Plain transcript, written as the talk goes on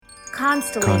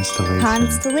Constellation.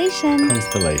 Constellation.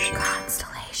 Constellation.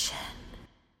 Constellation.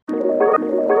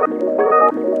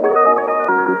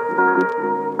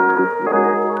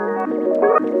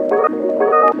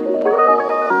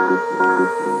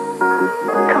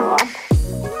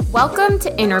 Welcome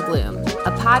to Inner Bloom,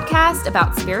 a podcast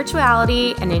about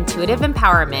spirituality and intuitive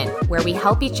empowerment where we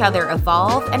help each other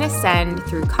evolve and ascend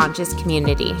through conscious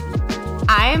community.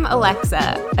 I'm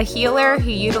Alexa, a healer who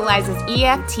utilizes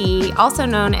EFT, also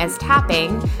known as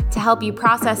tapping, to help you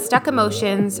process stuck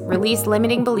emotions, release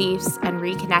limiting beliefs, and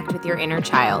reconnect with your inner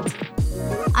child.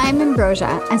 I'm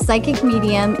Ambrosia, a psychic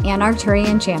medium and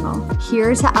Arcturian channel,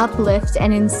 here to uplift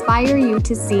and inspire you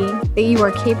to see that you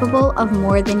are capable of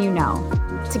more than you know.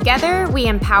 Together, we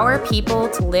empower people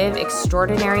to live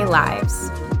extraordinary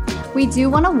lives. We do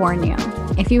want to warn you,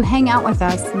 if you hang out with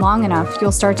us long enough,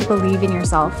 you'll start to believe in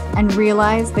yourself and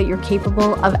realize that you're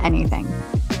capable of anything.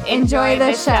 Enjoy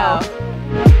the show.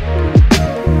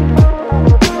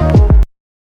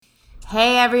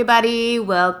 Hey everybody,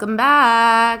 welcome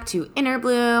back to Inner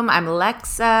Bloom. I'm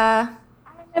Alexa.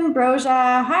 I'm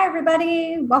Ambrosia. Hi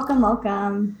everybody.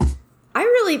 Welcome. I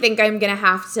really think I'm going to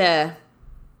have to,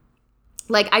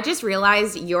 I just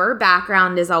realized your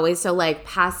background is always so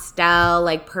pastel,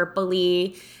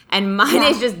 purpley, and mine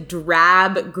is just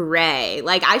drab gray.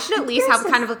 I should at least have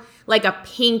kind of a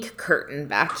pink curtain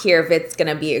back here if it's going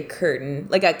to be a curtain.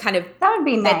 A kind of... That would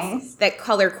be nice. That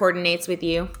color coordinates with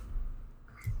you.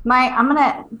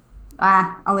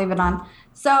 I'll leave it on.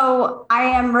 So I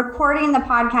am recording the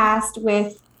podcast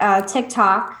with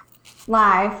TikTok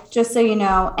live, just so you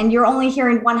know, and you're only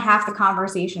hearing one half the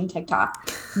conversation TikTok,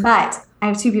 but I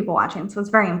have two people watching, so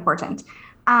it's very important.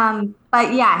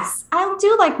 But yes, I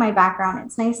do like my background.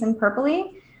 It's nice and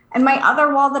purpley. And my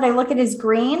other wall that I look at is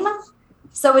green.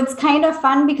 So it's kind of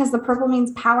fun because the purple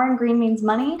means power and green means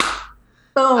money.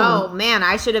 Boom. Oh man,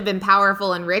 I should have been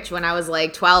powerful and rich when I was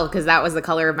 12 because that was the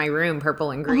color of my room, purple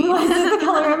and green. Was it the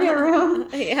color of your room?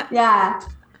 Yeah.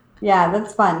 Yeah,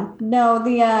 that's fun. No,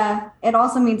 it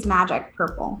also means magic,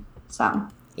 purple. So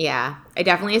yeah, I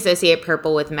definitely associate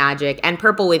purple with magic and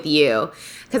purple with you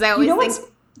because I always think.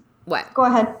 What? Go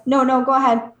ahead. No, go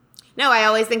ahead. No, I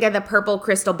always think of the purple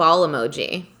crystal ball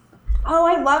emoji. Oh,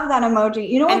 I love that emoji.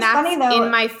 You know what's funny though?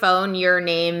 In my phone, your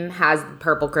name has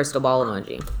purple crystal ball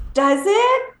emoji. Does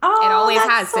it? Oh, it always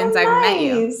has since I've met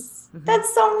you. Mm-hmm.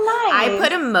 That's so nice. I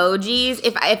put emojis.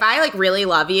 If I really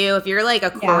love you, if you're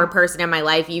a core person in my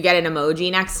life, you get an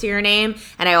emoji next to your name.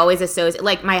 And I always associate,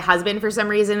 my husband for some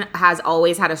reason has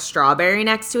always had a strawberry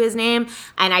next to his name.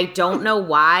 And I don't know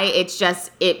why. It's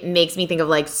just, it makes me think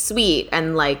of sweet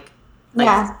and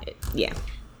yeah. Yeah.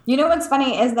 You know what's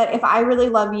funny is that if I really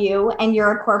love you and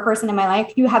you're a core person in my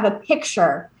life, you have a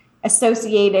picture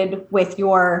associated with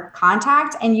your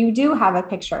contact, and you do have a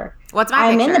picture. What's my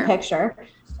picture? I'm in the picture.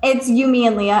 It's you, me,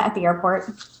 and Leah at the airport.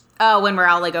 Oh, when we're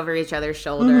all over each other's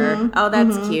shoulder. Mm-hmm. Oh,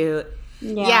 that's cute.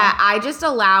 Yeah, I just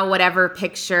allow whatever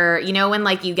picture, when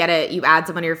you add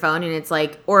someone to your phone and it's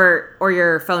or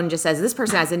your phone just says this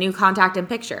person has a new contact and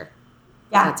picture.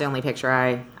 Yeah. That's the only picture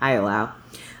I allow.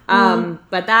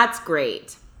 But that's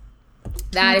great.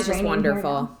 That is just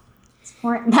wonderful.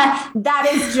 That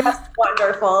is just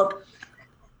wonderful.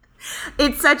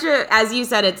 It's such as you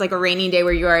said, it's a rainy day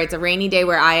where you are. It's a rainy day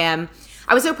where I am.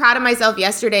 I was so proud of myself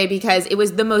yesterday because it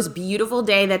was the most beautiful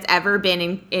day that's ever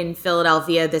been in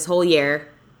Philadelphia this whole year,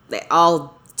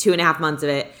 all 2.5 months of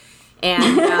it.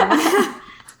 And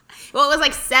well, it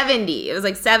was 70. It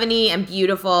was 70 and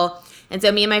beautiful. And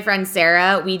so me and my friend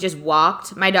Sarah, we just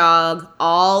walked my dog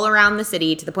all around the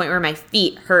city to the point where my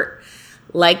feet hurt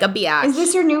like a biatch. Is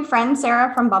this your new friend,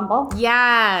 Sarah from Bumble?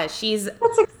 Yeah, That's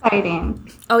exciting.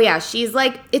 Oh, yeah, she's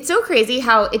it's so crazy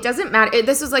how it doesn't matter.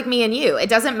 This was me and you. It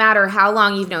doesn't matter how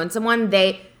long you've known someone.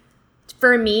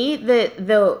 For me,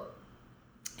 the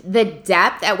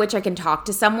depth at which I can talk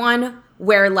to someone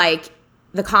where,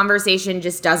 the conversation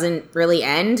just doesn't really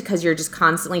end because you're just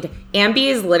constantly... Ambi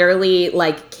is literally,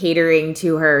 catering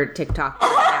to her TikTok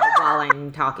while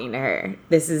I'm talking to her.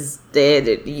 This is...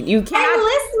 You cannot... I'm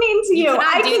listening to you.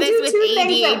 I do can this do with two ADHD.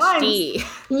 things at once.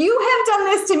 You have done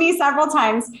this to me several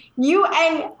times.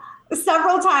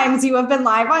 Several times you have been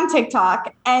live on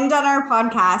TikTok and on our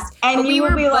podcast. And you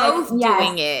will be both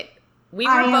doing it. We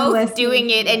were both doing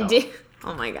it and did...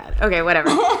 Oh my God. Okay,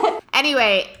 whatever.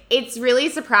 Anyway, it's really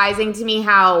surprising to me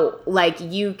how,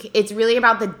 it's really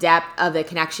about the depth of the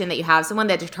connection that you have, someone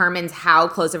that determines how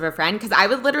close of a friend. Because I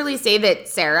would literally say that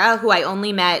Sarah, who I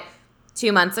only met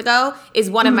 2 months ago, is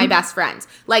one of my best friends.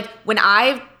 When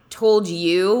I've told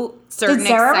you certain Did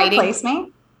Sarah exciting... replace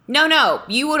me? No.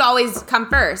 You would always come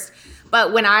first.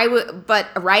 But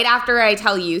right after I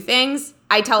tell you things,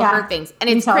 I tell her things. And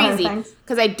it's crazy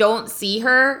because I don't see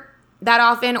her that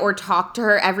often or talk to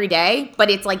her every day,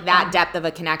 but it's like that depth of a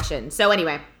connection. So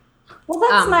anyway. Well,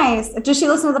 that's nice. Does she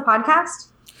listen to the podcast?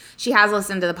 She has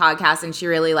listened to the podcast and she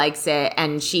really likes it.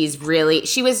 And she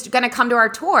was going to come to our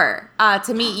tour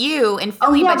to meet you in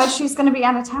Philly. Oh, yeah, but she's going to be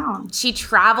out of town. She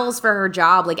travels for her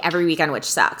job like every weekend, which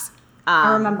sucks.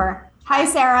 I remember. Hi,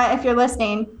 Sarah, if you're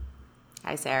listening.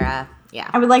 Hi, Sarah. Yeah.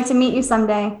 I would like to meet you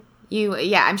someday.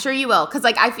 Yeah, I'm sure you will. Because,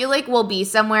 like, I feel like we'll be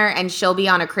somewhere and she'll be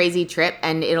on a crazy trip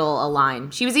and it'll align.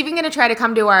 She was even going to try to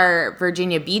come to our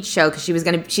Virginia Beach show because she's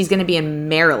going to be in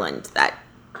Maryland that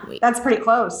week. That's pretty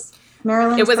close.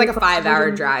 Maryland. It was like a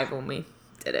 5-hour drive when we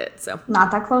did it. So not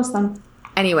that close then.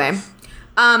 Anyway,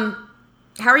 how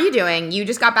are you doing? You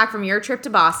just got back from your trip to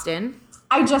Boston.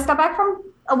 I just got back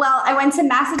I went to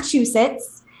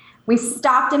Massachusetts. We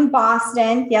stopped in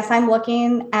Boston. Yes, I'm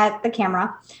looking at the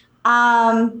camera.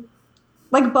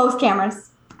 Like both cameras.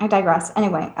 I digress.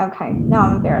 Anyway, okay. Now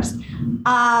I'm embarrassed.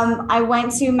 I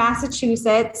went to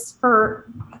Massachusetts for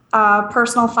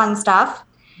personal fun stuff.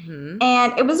 Mm-hmm.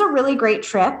 And it was a really great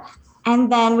trip.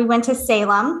 And then we went to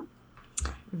Salem.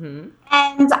 Mm-hmm.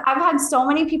 And I've had so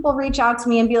many people reach out to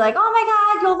me and be like, oh my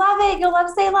God, you'll love it. You'll love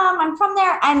Salem. I'm from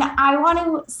there. And I want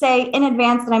to say in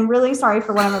advance that I'm really sorry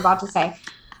for what I'm about to say.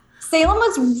 Salem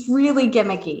was really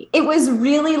gimmicky. It was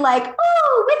really like,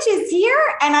 oh, witches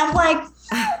here. And I'm like,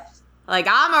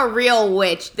 I'm a real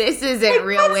witch. This isn't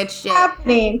real witch shit.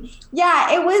 Happening.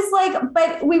 Yeah, it was like,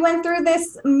 but we went through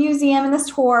this museum and this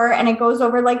tour, and it goes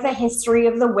over like the history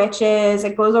of the witches.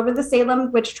 It goes over the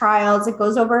Salem witch trials. It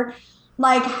goes over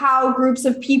like how groups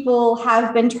of people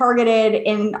have been targeted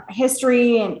in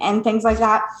history and things like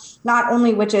that. Not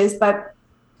only witches, but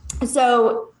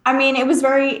so, I mean, it was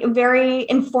very, very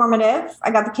informative.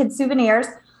 I got the kids souvenirs,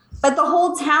 but the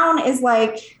whole town is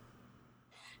like,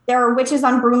 there are witches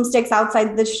on broomsticks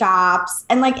outside the shops,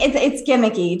 and like it's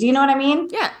gimmicky. Do you know what I mean?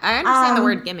 Yeah, I understand the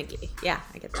word gimmicky. Yeah,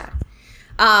 I get that.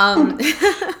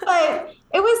 But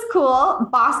it was cool.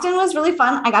 Boston was really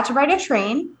fun. I got to ride a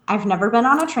train. I've never been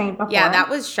on a train before. Yeah, that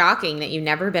was shocking that you've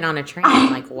never been on a train.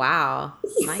 I'm like, wow.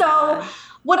 God.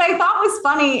 What I thought was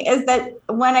funny is that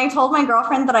when I told my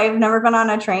girlfriend that I've never been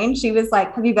on a train, she was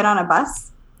like, have you been on a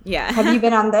bus? Yeah. Have you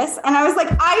been on this? And I was like,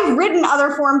 I've ridden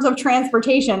other forms of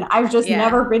transportation. I've just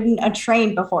never ridden a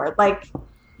train before. Like,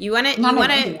 you want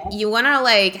to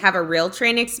like have a real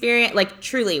train experience. Like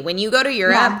truly, when you go to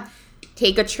Europe,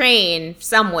 take a train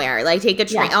somewhere. Like take a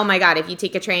train. Yeah. Oh my God. If you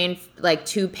take a train like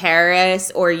to Paris,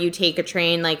 or you take a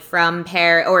train like from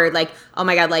Paris, or like, oh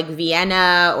my God, like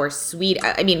Vienna or Sweden.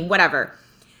 I mean, whatever.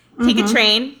 Take a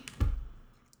train.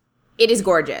 It is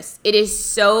gorgeous. It is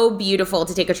so beautiful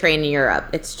to take a train in Europe.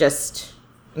 It's just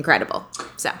incredible.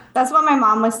 So that's what my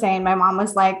mom was saying. My mom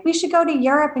was like, we should go to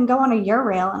Europe and go on a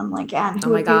Eurail. And I'm like, yeah. Oh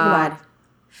my God.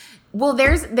 Well,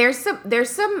 there's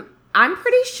some, I'm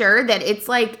pretty sure that it's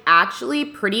like actually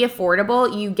pretty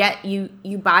affordable.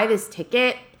 You buy this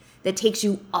ticket that takes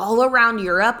you all around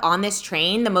Europe on this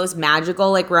train, the most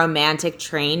magical, like romantic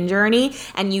train journey.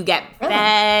 And you get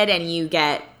fed and you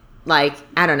get like,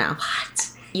 I don't know. What?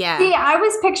 Yeah. See, I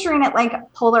was picturing it like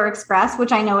Polar Express,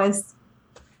 which I know is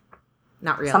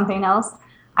not real. Something else.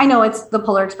 I know the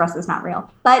Polar Express is not real,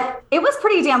 but it was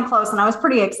pretty damn close, and I was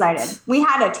pretty excited. We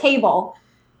had a table,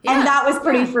 and that was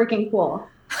pretty freaking cool.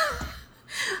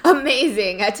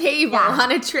 Amazing, a table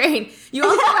on a train. You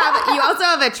also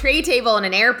have a tray table in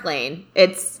an airplane.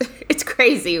 It's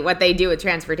crazy what they do with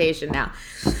transportation now.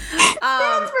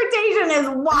 Transportation is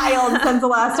wild since the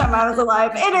last time I was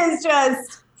alive. It is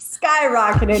just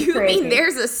skyrocketed. You crazy. mean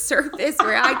there's a surface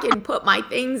where I can put my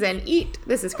things and eat?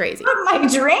 This is crazy. Put my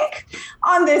drink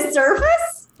on this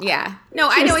surface? Yeah. No,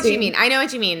 I know what you mean.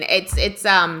 It's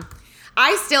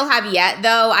I still have yet,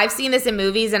 though. I've seen this in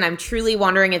movies, and I'm truly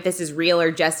wondering if this is real or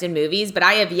just in movies, but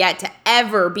I have yet to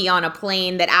ever be on a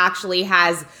plane that actually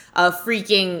has a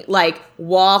freaking, like,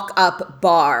 walk-up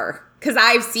bar. Because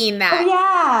I've seen that. Oh,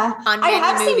 yeah. On many I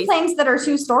have movies. seen planes that are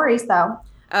 2 stories, though.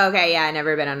 Okay, yeah, I've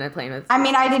never been on a plane with. I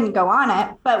mean, I didn't go on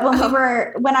it, but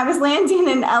when I was landing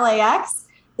in LAX,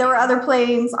 there were other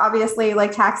planes, obviously,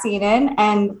 like taxiing in,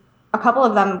 and a couple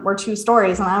of them were 2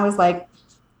 stories, and I was like,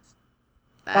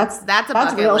 that's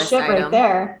real shit item. Right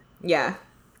there. Yeah.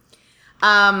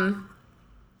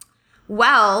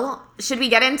 Well, should we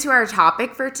get into our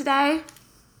topic for today?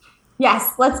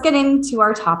 Yes, let's get into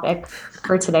our topic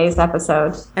for today's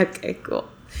episode. Okay, cool.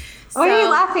 Why are you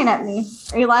laughing at me?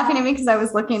 Are you laughing at me because I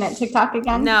was looking at TikTok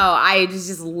again? No, I was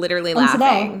just literally laughing.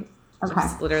 Today? Okay.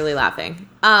 Just literally laughing.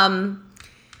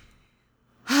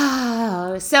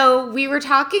 So we were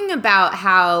talking about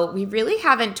how we really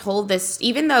haven't told this,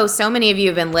 even though so many of you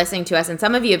have been listening to us and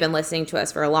some of you have been listening to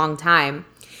us for a long time.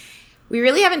 We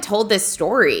really haven't told this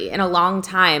story in a long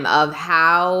time of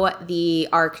how the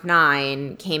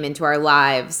Arc-9 came into our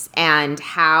lives and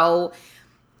how,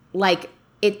 like,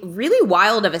 it really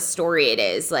wild of a story it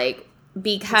is. Like,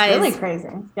 because it's really crazy.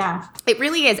 Yeah. It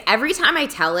really is. Every time I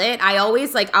tell it, I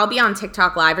always I'll be on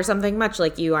TikTok Live or something, much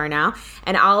like you are now,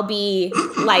 and I'll be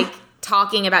like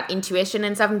talking about intuition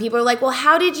and stuff, and people are like, well,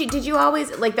 how did you always,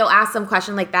 like, they'll ask some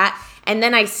question like that, and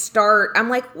then I'm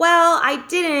like, well, I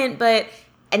didn't, but,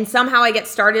 and somehow I get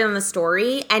started on the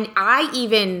story, and I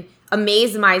even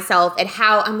amaze myself at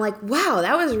how I'm like, wow,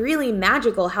 that was really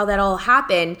magical how that all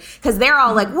happened. Because they're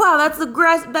all like, wow, that's the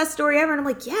best story ever. And I'm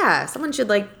like, yeah, someone should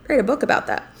write a book about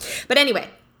that. But anyway,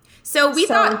 so we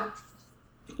thought.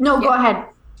 No, yeah.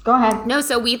 Go ahead. No,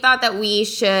 so we thought that we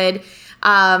should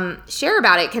share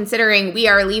about it, considering we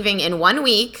are leaving in 1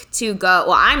 week to go.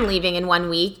 Well, I'm leaving in 1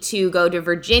 week to go to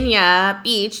Virginia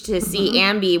Beach to see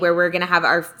Ambi, where we're going to have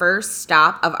our first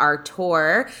stop of our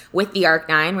tour with the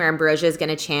Arc-9, where Ambrosia is going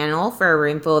to channel for a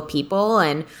room full of people,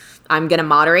 and I'm going to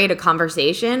moderate a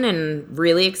conversation, and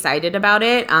really excited about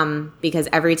it because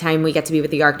every time we get to be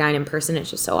with the Arc-9 in person, it's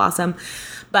just so awesome.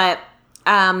 But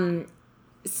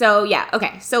so yeah,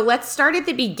 okay. So let's start at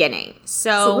the beginning.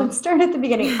 So let's start at the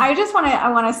beginning. I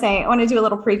want to do a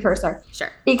little precursor.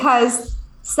 Sure. Because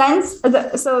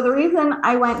the reason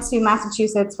I went to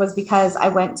Massachusetts was because I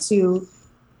went to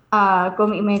go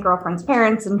meet my girlfriend's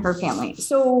parents and her family.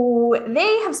 So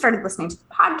they have started listening to the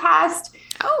podcast.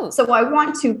 Oh. So I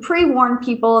want to pre-warn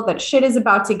people that shit is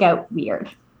about to get weird.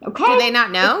 Okay. Do they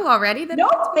not know already?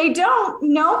 Nope, they don't.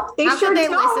 Nope, they How sure could they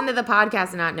don't. listen to the podcast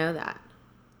and not know that?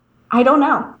 I don't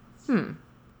know.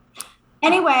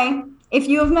 Anyway, if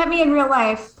you have met me in real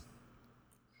life,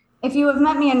 and you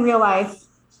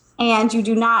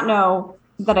do not know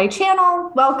that I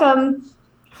channel, welcome.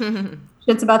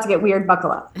 Shit's about to get weird.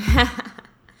 Buckle up.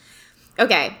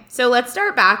 Okay, so let's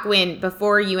start back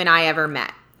before you and I ever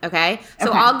met. Okay, so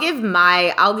Okay. I'll give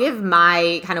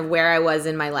my kind of where I was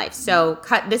in my life. So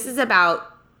this is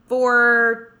about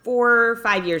 4 or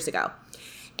 5 years ago.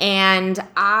 And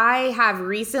I have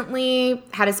recently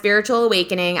had a spiritual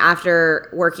awakening after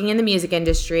working in the music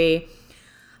industry.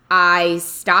 I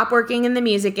stopped working in the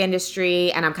music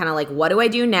industry, and I'm kind of like, what do I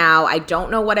do now? I don't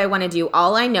know what I want to do.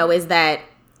 All I know is that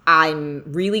I'm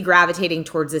really gravitating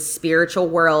towards the spiritual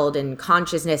world and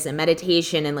consciousness and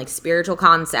meditation and, like, spiritual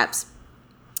concepts.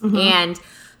 And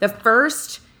the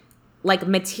first, like,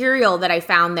 material that I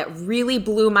found that really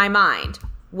blew my mind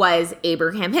was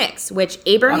Abraham Hicks, which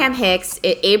Abraham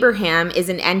is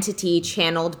an entity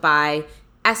channeled by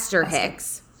Esther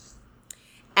Hicks.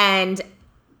 And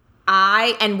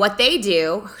what they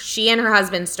do, she and her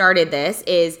husband started this,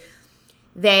 is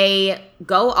they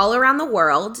go all around the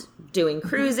world doing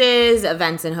cruises,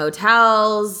 events in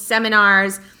hotels,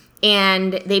 seminars,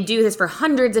 and they do this for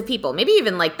hundreds of people, maybe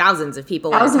even like thousands of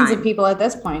people at a time. Thousands of people at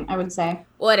this point, I would say.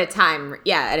 Well, at a time.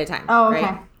 Yeah, at a time. Oh, okay.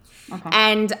 Right? Okay.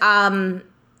 And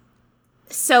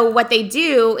so what they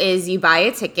do is you buy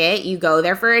a ticket, you go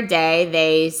there for a day,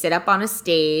 they sit up on a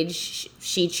stage,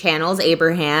 she channels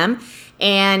Abraham,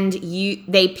 and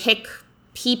they pick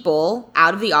people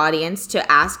out of the audience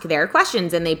to ask their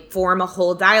questions, and they form a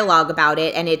whole dialogue about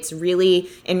it, and it's really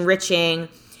enriching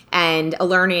and a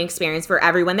learning experience for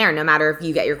everyone there, no matter if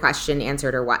you get your question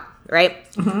answered or what, right?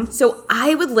 So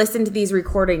I would listen to these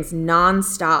recordings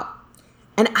nonstop,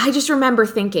 and I just remember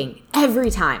thinking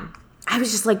every time, I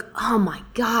was just like, oh my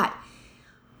God,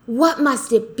 what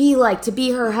must it be like to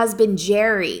be her husband,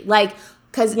 Jerry? Like,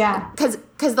 cause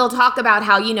they'll talk about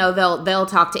how, they'll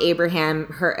talk to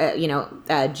Abraham,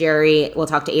 Jerry will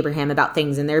talk to Abraham about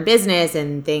things in their business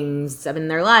and things in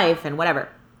their life and whatever.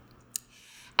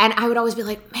 And I would always be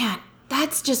like, man,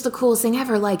 that's just the coolest thing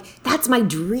ever. Like, that's my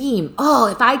dream. Oh,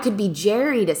 if I could be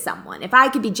Jerry to someone. If I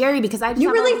could be Jerry, because I just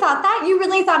You really thought that? You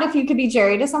really thought if you could be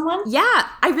Jerry to someone? Yeah,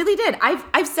 I really did.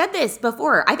 I've said this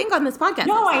before. I think on this podcast.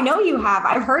 No, I know you have.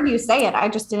 I've heard you say it. I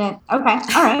just didn't. Okay.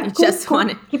 All right. Cool.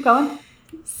 Keep going.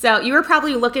 So you were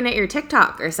probably looking at your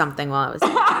TikTok or something while I was.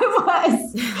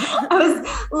 I was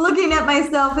looking at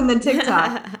myself in the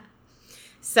TikTok.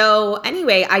 So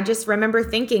anyway, I just remember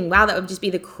thinking, wow, that would just be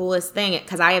the coolest thing,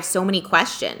 because I have so many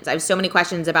questions. I would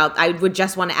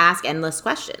just want to ask endless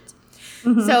questions.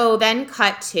 So then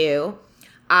cut to,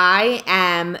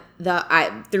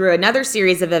 through another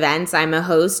series of events, I'm a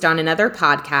host on another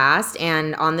podcast.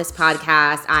 And on this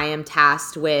podcast, I am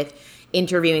tasked with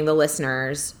interviewing the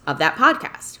listeners of that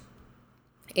podcast.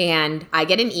 And I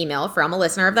get an email from a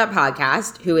listener of that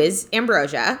podcast who is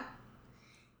Ambrosia.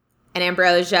 and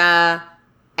Ambrosia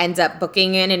ends up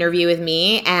booking an interview with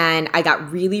me, and I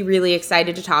got really, really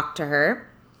excited to talk to her.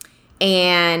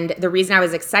 And the reason I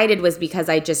was excited was because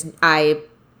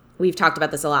we've talked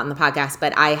about this a lot in the podcast,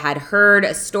 but I had heard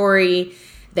a story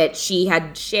that she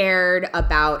had shared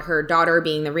about her daughter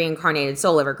being the reincarnated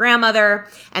soul of her grandmother.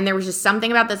 And there was just something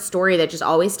about that story that just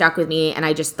always stuck with me, and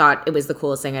I just thought it was the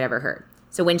coolest thing I'd ever heard.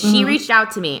 So when she reached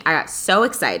out to me, I got so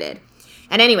excited.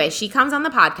 And anyway, she comes on the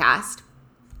podcast,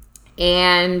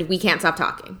 and we can't stop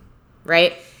talking,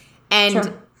 right? And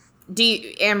Sure.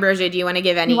 Ambrosia, do you want to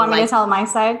give any? You want me to tell my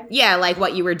side? Yeah, like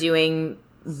what you were doing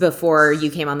before you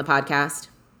came on the podcast.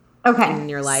 Okay. In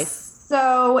your life.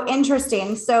 So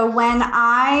interesting. So when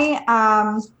I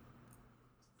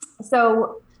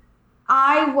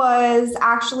was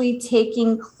actually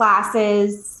taking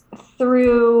classes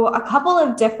through a couple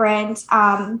of different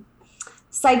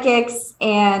psychics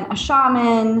and a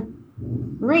shaman,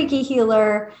 Reiki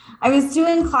healer. I was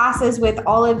doing classes with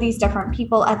all of these different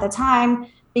people at the time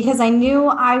because I knew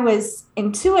I was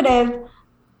intuitive,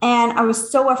 and I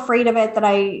was so afraid of it that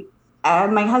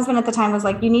my husband at the time was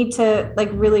like, you need to like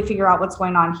really figure out what's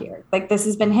going on here. Like, this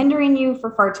has been hindering you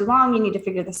for far too long. You need to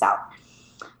figure this out.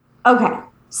 Okay.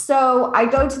 So I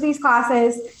go to these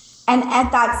classes, and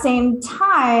at that same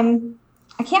time,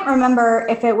 I can't remember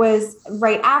if it was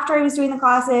right after I was doing the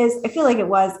classes. I feel like it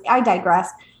was. I digress.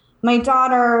 My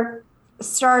daughter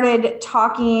started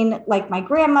talking like my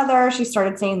grandmother. She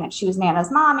started saying that she was Nana's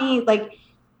mommy,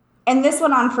 and this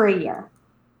went on for a year.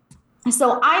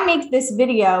 So I make this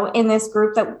video in this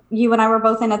group that you and I were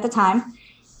both in at the time,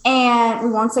 and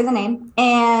we won't say the name.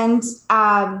 And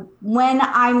when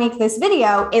I make this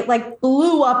video, it like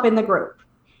blew up in the group.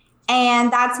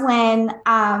 And that's when,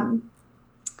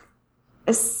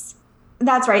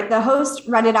 that's right, the host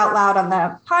read it out loud on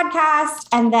the podcast.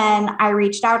 And then I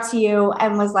reached out to you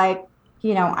and was like,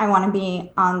 I want to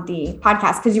be on the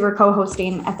podcast, because you were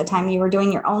co-hosting at the time. You were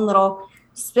doing your own little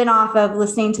spin-off of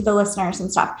listening to the listeners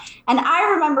and stuff. And I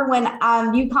remember when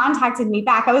you contacted me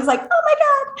back, I was like, oh my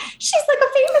God, she's like a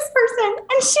famous person,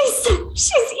 and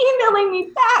she's emailing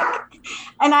me back.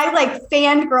 And I like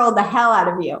fangirled the hell out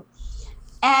of you.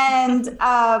 And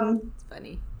it's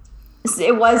funny.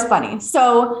 It was funny.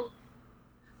 So,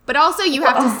 but also you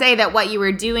have to say that what you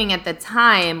were doing at the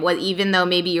time was, even though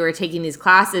maybe you were taking these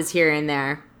classes here and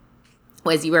there,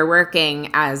 was you were working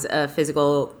as a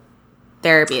physical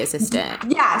therapy assistant.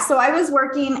 Yeah. So I was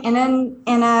working in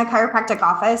a chiropractic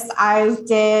office. I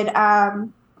did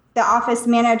the office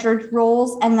manager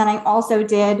roles, and then I also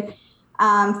did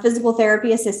physical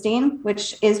therapy assisting,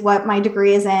 which is what my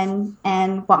degree is in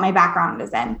and what my background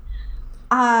is in.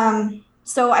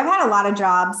 So I've had a lot of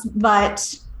jobs,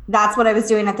 but that's what I was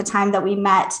doing at the time that we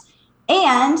met.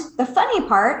 And the funny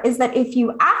part is that if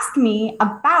you ask me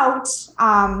about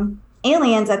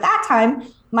aliens at that time,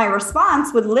 my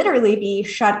response would literally be,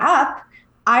 shut up.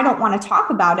 I don't want to talk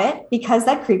about it because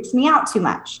that creeps me out too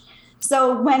much.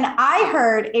 So when I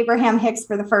heard Abraham Hicks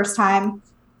for the first time,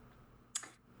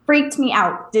 freaked me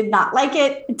out, did not like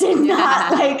it,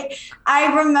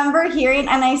 I remember hearing,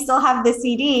 and I still have the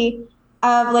CD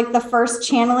of like the first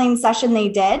channeling session they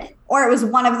did, or it was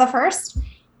one of the first.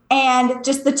 And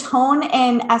just the tone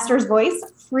in Esther's voice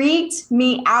freaked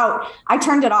me out. I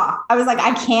turned it off. I was like,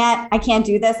 I can't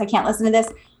do this. I can't listen to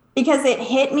this, because it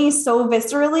hit me so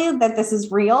viscerally that this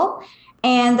is real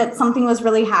and that something was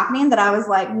really happening, that I was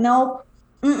like, nope,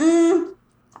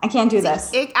 I can't do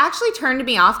this. It actually turned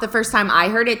me off the first time I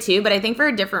heard it too, but I think for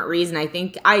a different reason. I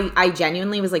think I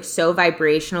genuinely was like so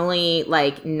vibrationally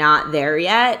like not there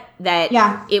yet that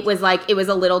it was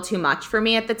a little too much for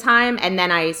me at the time. And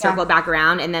then I circled back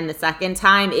around, and then the second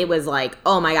time it was like,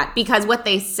 oh my God, because what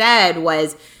they said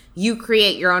was you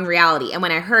create your own reality. And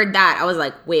when I heard that, I was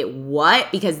like, wait,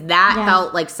 what? Because that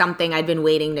felt like something I'd been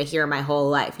waiting to hear my whole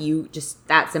life. You just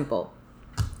that simple.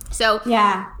 So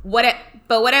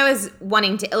what I was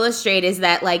wanting to illustrate is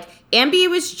that like Ambi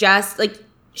was just like,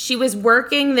 she was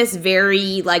working this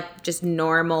very like just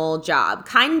normal job,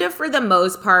 kind of for the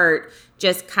most part,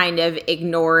 just kind of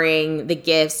ignoring the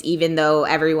gifts, even though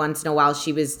every once in a while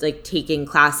she was like taking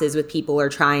classes with people or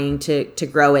trying to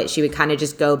grow it. She would kind of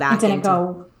just go back.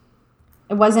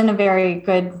 It wasn't a very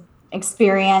good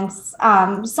experience.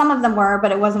 Some of them were,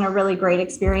 but it wasn't a really great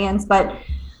experience. But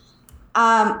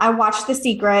I watched The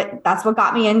Secret. That's what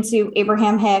got me into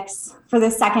Abraham Hicks for the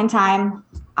second time.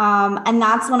 And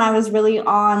that's when I was really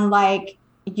on like,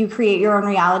 you create your own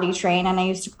reality train. And I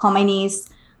used to call my niece,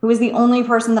 who was the only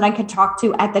person that I could talk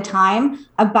to at the time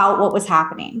about what was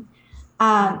happening.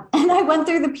 And I went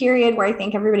through the period where I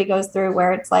think everybody goes through,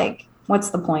 where it's like,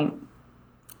 what's the point?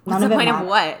 What's the point of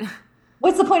what?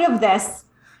 What's the point of this?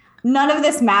 none of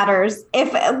this matters.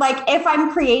 If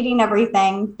I'm creating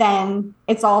everything, then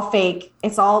it's all fake.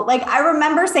 It's all like, I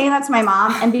remember saying that to my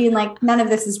mom and being like, none of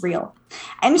this is real.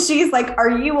 And she's like, are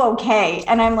you okay?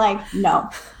 And I'm like, no,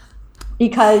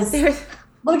 because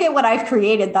look at what I've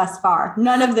created thus far.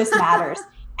 None of this matters.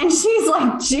 And she's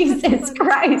like, Jesus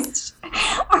Christ,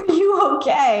 are you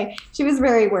okay? She was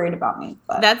very worried about me.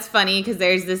 But. That's funny because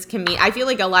there's this I feel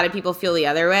like a lot of people feel the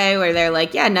other way where they're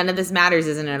like, yeah, none of this matters.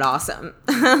 Isn't it awesome?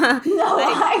 No,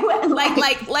 I went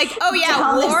like, oh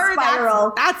yeah,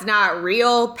 war, that's not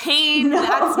real. Pain,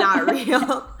 that's not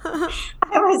real.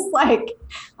 I was like,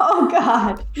 oh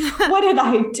God, what did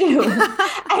I do?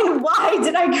 And why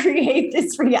did I create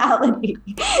this reality?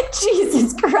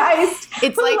 Jesus Christ.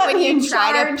 It's like when you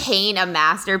try to paint a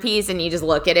masterpiece and you just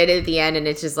look at it at the end and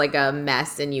it's just like a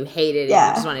mess and you hate it and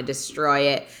you just want to destroy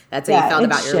it. That's how you felt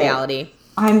about your reality.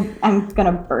 I'm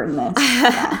going to burn this.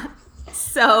 Yeah.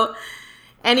 So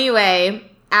anyway,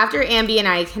 after Ambi and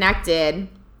I connected,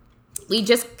 we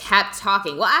just kept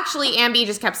talking. Well, actually, Ambi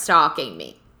just kept stalking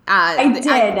me. I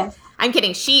did. I'm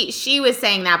kidding. She was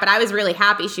saying that, but I was really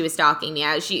happy she was stalking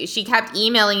me. She kept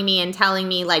emailing me and telling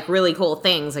me like really cool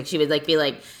things. Like she would like be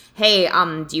like, "Hey,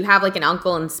 do you have like an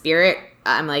uncle in spirit?"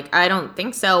 I'm like, "I don't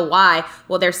think so. Why?"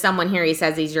 "Well, there's someone here. He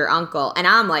says he's your uncle." And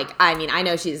I'm like, I mean, I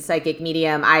know she's a psychic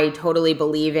medium. I totally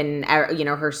believe in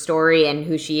her story and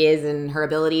who she is and her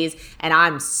abilities, and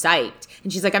I'm psyched.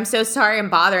 And she's like, "I'm so sorry I'm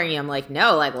bothering you." I'm like,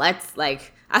 "No, like let's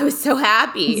like." I was so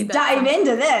happy. Let's dive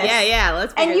into this. Yeah.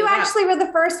 Let's. And you actually were the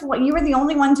first one. You were the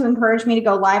only one to encourage me to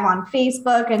go live on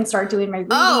Facebook and start doing my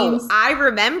readings. Oh, I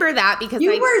remember that because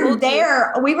you were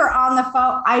there. We were on the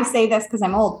phone. I say this because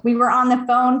I'm old. We were on the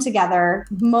phone together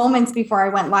moments before I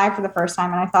went live for the first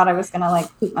time, and I thought I was gonna like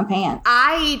poop my pants.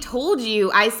 I told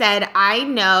you. I said I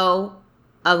know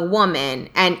a woman,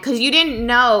 and because you didn't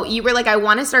know, you were like, I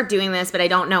want to start doing this, but I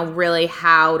don't know really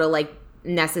how to like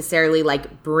necessarily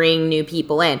like bring new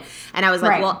people in. And I was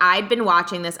like, well, I'd been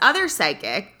watching this other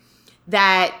psychic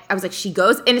that I was like, she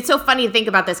goes, and it's so funny to think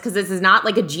about this because this is not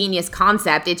like a genius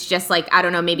concept. It's just like, I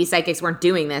don't know, maybe psychics weren't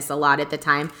doing this a lot at the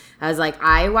time. I was like,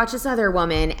 I watch this other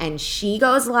woman and she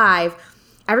goes live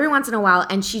every once in a while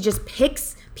and she just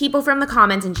picks people from the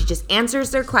comments and she just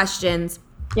answers their questions.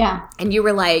 Yeah. And you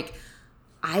were like,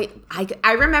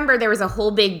 I remember there was a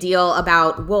whole big deal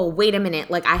about, well, wait a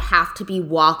minute, like I have to be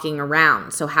walking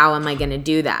around. So how am I going to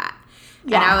do that?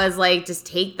 Yeah. And I was like, just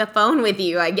take the phone with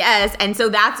you, I guess. And so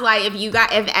that's why if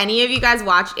any of you guys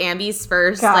watched Ambi's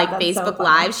first Facebook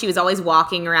Live, she was always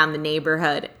walking around the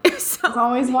neighborhood. I was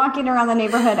always walking around the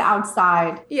neighborhood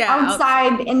outside. Yeah.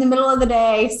 Outside in the middle of the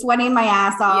day, sweating my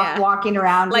ass off, walking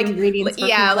around, like readings for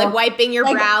people. Like wiping your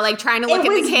brow, like trying to look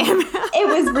at the camera. It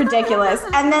was ridiculous.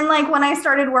 And then like when I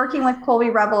started working with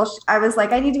Colby Rebel, I was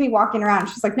like, I need to be walking around.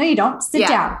 She's like, no, you don't. Sit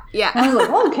down. Yeah. And I was like,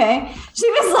 oh, okay. She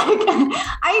was like,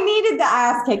 I needed the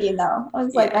ass kicking though. I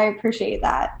was like, I appreciate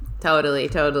that. Totally.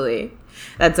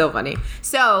 That's so funny.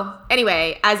 So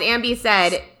anyway, as Ambi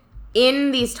said,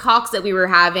 in these talks that we were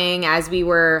having as we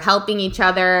were helping each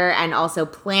other and also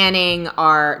planning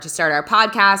to start our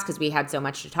podcast because we had so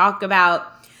much to talk about,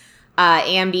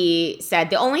 Ambi said,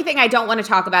 the only thing I don't want to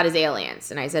talk about is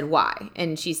aliens. And I said, why?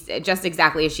 And she said, just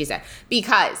exactly as she said,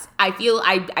 because I feel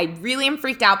I really am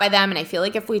freaked out by them. And I feel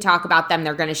like if we talk about them,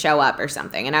 they're going to show up or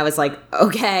something. And I was like,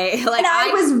 okay. Like, and I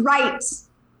was right.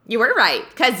 You were right.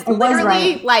 Because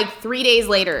literally like 3 days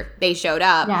later, they showed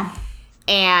up. Yeah.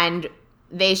 And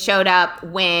they showed up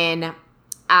when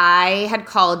I had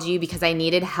called you because I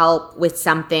needed help with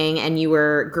something. And you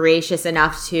were gracious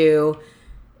enough to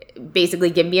basically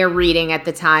give me a reading at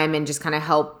the time and just kind of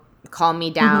help calm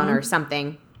me down or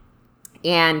something.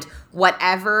 And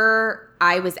whatever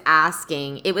I was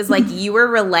asking, it was like you were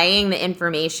relaying the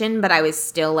information, but I was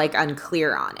still like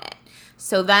unclear on it.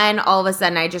 So then all of a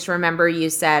sudden I just remember you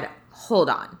said, hold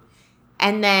on.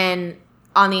 And then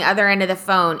on the other end of the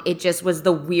phone, it just was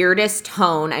the weirdest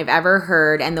tone I've ever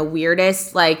heard and the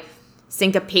weirdest like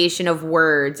syncopation of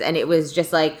words. And it was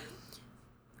just like,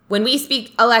 when we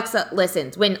speak, Alexa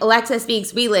listens. When Alexa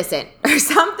speaks, we listen, or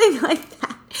something like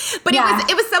that. But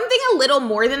it was something a little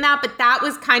more than that. But that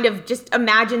was kind of just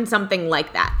imagine something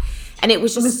like that, and it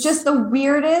was just the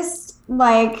weirdest.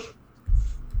 Like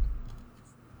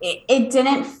it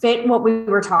didn't fit what we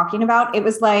were talking about. It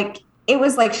was like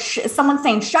someone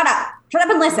saying, "Shut up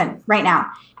and listen right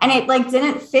now," and it like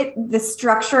didn't fit the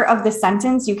structure of the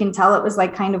sentence. You can tell it was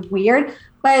like kind of weird,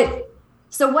 but.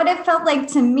 So what it felt like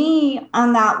to me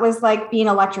on that was like being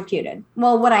electrocuted.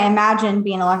 Well, what I imagined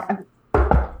being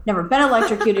never been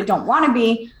electrocuted, don't want to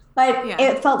be, but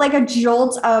it felt like a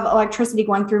jolt of electricity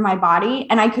going through my body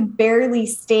and I could barely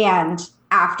stand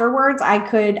afterwards, I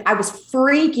was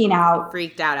freaking out.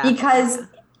 Freaked out because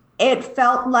it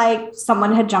felt like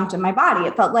someone had jumped in my body.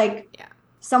 It felt like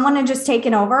someone had just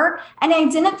taken over, and I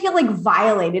didn't feel like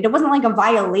violated. It wasn't like a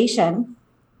violation.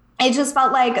 It just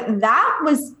felt like that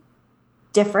was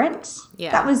different.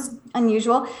 Yeah. That was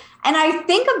unusual. And I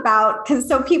think about, because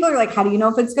so people are like, how do you know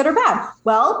if it's good or bad?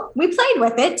 Well, we played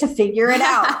with it to figure it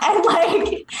out. And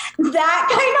like, that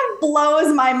kind of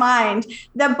blows my mind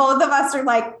that both of us are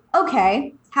like,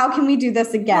 okay, how can we do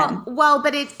this again? Well,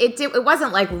 but it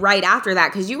wasn't like right after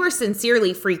that, because you were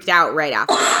sincerely freaked out right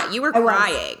after that. You were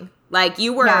crying. Like,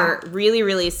 you were really,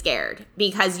 really scared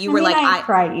because you were like, I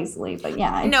cry easily, but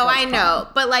yeah. I know.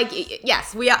 But like,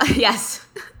 yes, yes.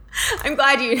 I'm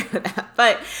glad you know that.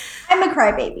 But I'm a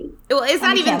crybaby. Well, it's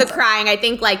not even the crying. I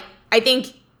think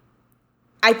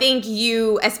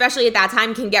you, especially at that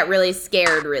time, can get really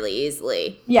scared really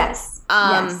easily. Yes.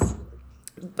 Yes.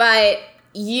 But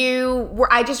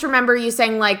I just remember you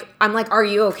saying, like, I'm like, are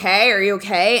you okay? Are you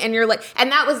okay? And you're like, and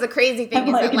that was the crazy thing.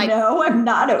 I'm like, no, I'm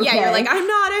not okay. Yeah, you're like, I'm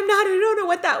not, I don't know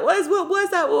what that was. What was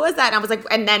that? And I was like,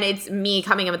 and then it's me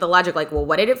coming in with the logic, like, well,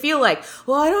 what did it feel like?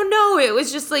 Well, I don't know. It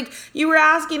was just like, you were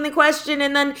asking the question,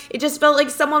 and then it just felt like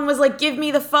someone was like, give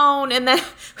me the phone, and then,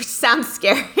 which sounds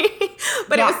scary,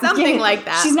 but it was something like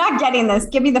that. She's not getting this.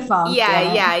 Give me the phone.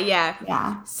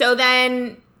 Yeah. So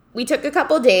then we took a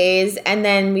couple days, and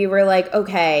then we were like,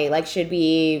 okay, like, should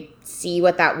we see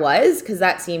what that was? Because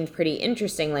that seemed pretty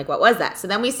interesting. Like, what was that? So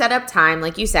then we set up time,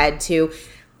 like you said, to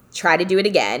try to do it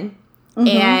again. Mm-hmm.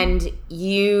 And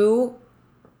you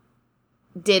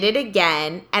did it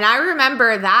again. And I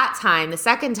remember that time, the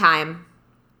second time,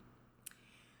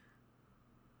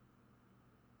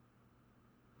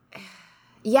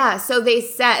 yeah, so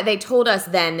they told us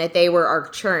then that they were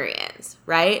Arcturians,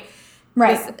 right?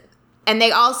 Right. And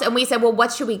we said, well,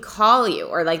 what should we call you?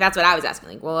 Or like, that's what I was asking.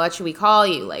 Like, well, what should we call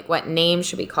you? Like, what name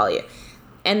should we call you?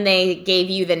 And they gave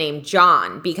you the name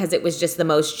John because it was just the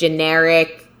most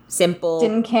generic, simple.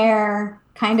 Didn't care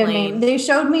kind of name. They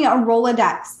showed me a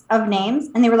Rolodex of names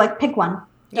and they were like, pick one.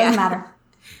 Doesn't matter.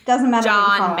 Doesn't matter.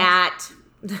 John, Matt.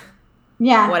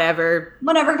 Yeah. Whatever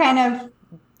kind of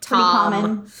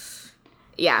Tom.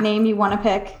 Pretty common name you want to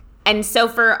pick. And so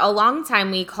for a long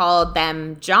time, we called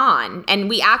them John. And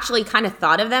we actually kind of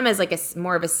thought of them as like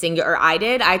more of a singular, or I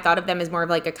did. I thought of them as more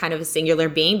of like a kind of a singular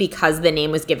being because the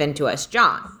name was given to us,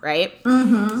 John, right?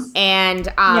 Mm-hmm. And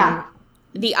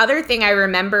the other thing I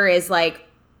remember is like,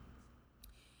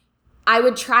 I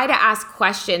would try to ask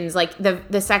questions. Like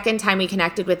the second time we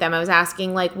connected with them, I was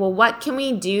asking like, well, what can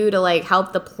we do to like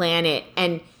help the planet?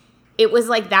 And it was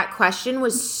like that question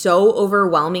was so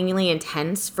overwhelmingly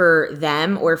intense for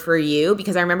them or for you,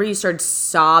 because I remember you started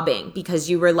sobbing because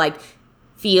you were like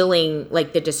feeling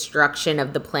like the destruction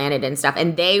of the planet and stuff.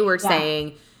 And they were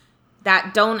saying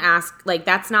that don't ask, like,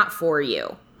 that's not for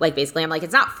you. Like, basically, I'm like,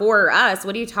 it's not for us.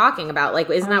 What are you talking about? Like,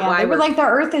 isn't that why they were like, the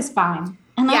earth is fine.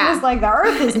 And I was like, the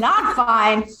earth is not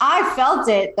fine. I felt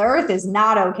it. The earth is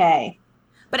not okay.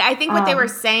 But I think what they were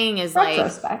saying is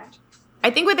retrospect. I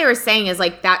think what they were saying is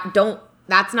like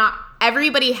that's not,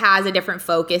 everybody has a different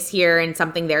focus here and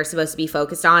something they're supposed to be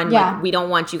focused on. Yeah. Like, we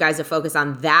don't want you guys to focus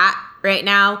on that right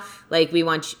now. Like, we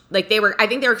want, I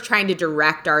think they were trying to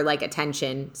direct our like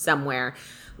attention somewhere,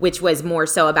 which was more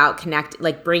so about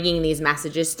bringing these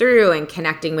messages through and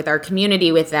connecting with our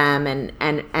community with them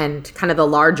and kind of the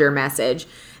larger message.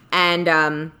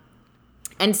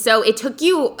 And so it took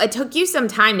you some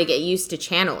time to get used to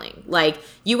channeling. Like,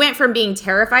 you went from being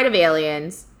terrified of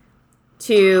aliens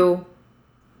to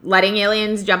letting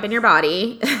aliens jump in your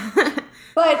body.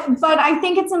 But I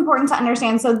think it's important to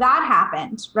understand. So that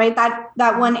happened, right?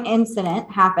 That one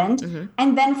incident happened. Mm-hmm.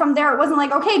 And then from there, it wasn't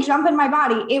like, okay, jump in my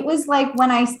body. It was like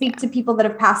when I speak to people that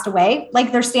have passed away,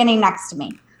 like they're standing next to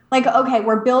me. Like, okay,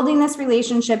 we're building this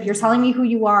relationship. You're telling me who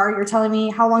you are. You're telling me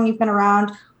how long you've been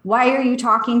around. Why are you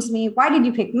talking to me? Why did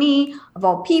you pick me of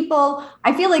all people?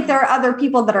 I feel like there are other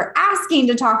people that are asking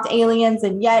to talk to aliens,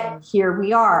 and yet here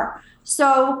we are.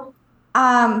 So,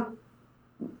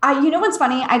 you know what's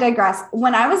funny? I digress.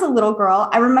 When I was a little girl,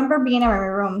 I remember being in my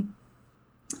room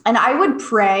and I would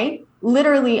pray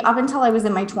literally up until I was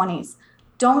in my 20s.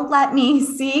 Don't let me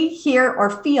see, hear, or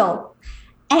feel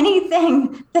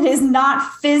anything that is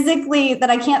not physically, that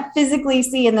I can't physically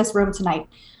see in this room tonight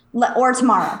or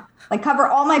tomorrow. Like, cover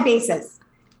all my bases.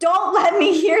 Don't let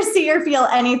me hear, see, or feel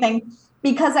anything,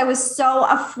 because I was so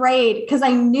afraid, because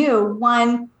I knew,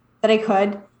 one, that I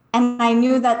could. And I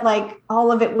knew that like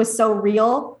all of it was so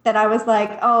real that I was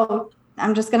like, oh,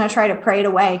 I'm just going to try to pray it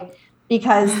away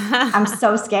because I'm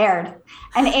so scared.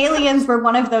 And aliens were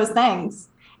one of those things.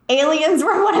 aliens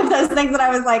were one of those things that I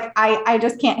was like, I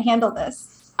just can't handle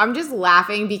this. I'm just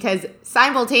laughing because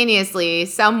simultaneously,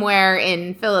 somewhere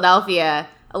in Philadelphia,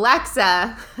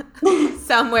 Alexa,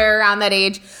 somewhere around that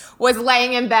age, was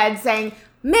laying in bed saying,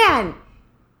 man,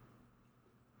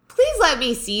 please let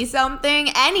me see something,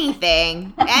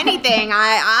 anything.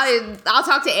 I'll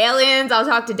talk to aliens. I'll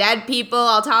talk to dead people.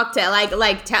 I'll talk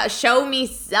to show me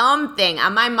something.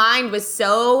 My mind was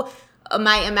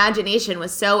my imagination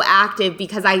was so active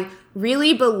because I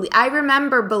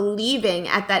remember believing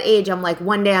at that age, I'm like,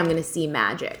 one day I'm going to see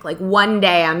magic. Like one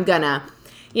day I'm going to,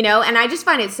 and I just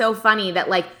find it so funny that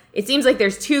like, it seems like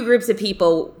there's two groups of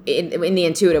people in the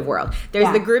intuitive world.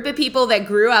 There's the group of people that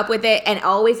grew up with it and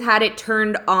always had it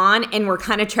turned on and were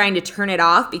kind of trying to turn it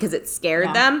off because it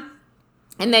scared them.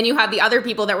 And then you have the other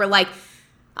people that were like,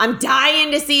 I'm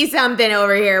dying to see something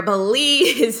over here,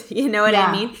 please. You know what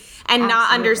I mean? And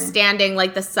not understanding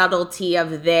like the subtlety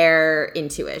of their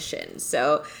intuition.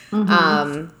 So,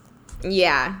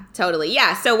 yeah, totally.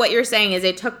 Yeah. So what you're saying is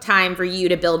it took time for you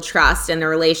to build trust in the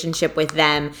relationship with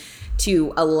them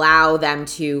to allow them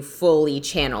to fully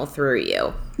channel through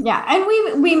you. Yeah, and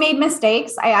we made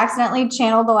mistakes. I accidentally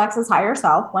channeled Alexa's higher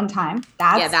self one time.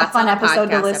 That's a fun episode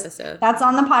to listen. That's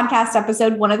on the podcast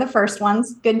episode, one of the first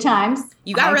ones. Good times.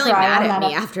 You got really mad at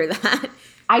me after that.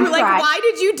 You were like, why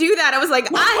did you do that? I was like,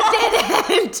 I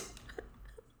didn't.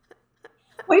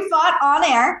 We fought on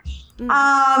air.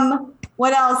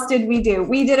 What else did we do?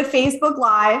 We did a Facebook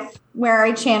Live where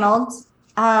I channeled.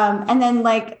 And then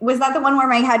like, was that the one where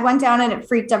my head went down and it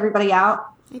freaked everybody out?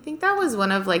 I think that was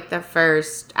one of like the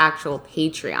first actual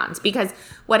Patreons, because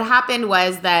what happened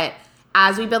was that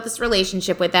as we built this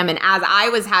relationship with them and as I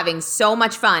was having so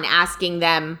much fun asking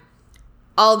them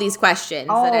all these questions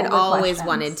that I'd always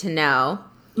wanted to know,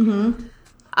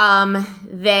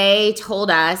 they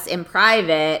told us in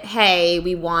private, hey,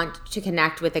 we want to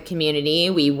connect with the community.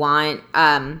 We want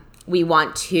to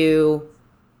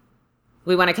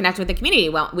connect with the community.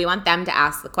 We want them to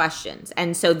ask the questions.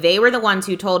 And so they were the ones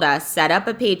who told us, set up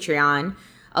a Patreon,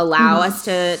 allow us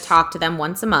to talk to them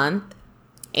once a month.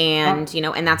 And,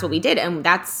 and that's what we did. And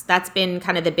that's been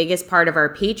kind of the biggest part of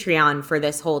our Patreon for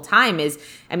this whole time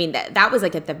that was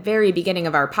like at the very beginning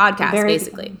of our podcast,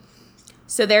 basically.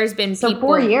 So there's been people.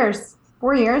 4 years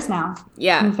now.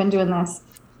 Yeah. We've been doing this.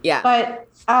 Yeah. But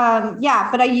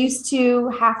I used to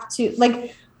have to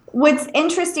like, what's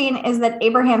interesting is that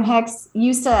Abraham Hicks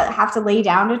used to have to lay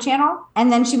down to channel, and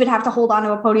then she would have to hold onto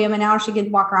a podium, and now she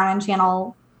could walk around and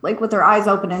channel like with her eyes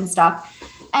open and stuff.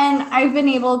 And I've been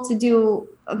able to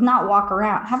not walk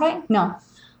around. Have I? No.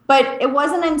 But it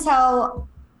wasn't until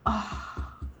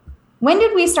when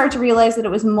did we start to realize that it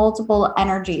was multiple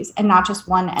energies and not just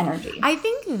one energy? I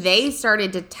think they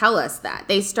started to tell us that.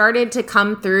 They started to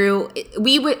come through.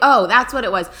 That's what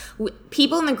it was.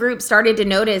 People in the group started to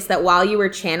notice that while you were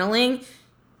channeling,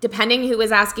 depending who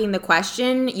was asking the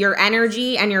question, your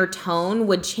energy and your tone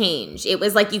would change. It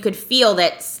was like you could feel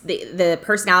that the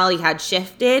personality had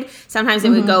shifted. Sometimes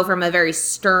it would go from a very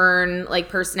stern like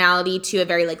personality to a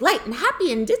very like light and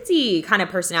happy and ditzy kind of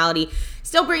personality.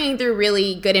 Still bringing through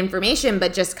really good information,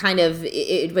 but just kind of,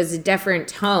 it was a different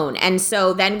tone. And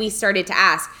so then we started to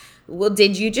ask, well,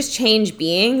 did you just change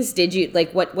beings? Did you,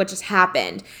 like, what just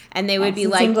happened? And they would be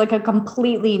like, it seemed like a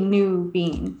completely new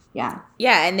being. Yeah.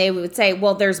 Yeah. And they would say,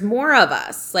 well, there's more of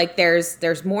us. Like,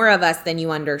 there's more of us than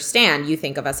you understand. You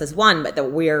think of us as one,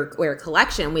 but we're a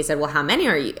collection. We said, well, how many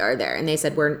are there? And they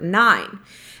said, we're 9.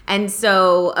 And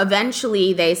so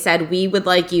eventually they said, we would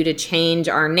like you to change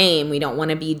our name. We don't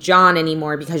want to be John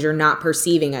anymore because you're not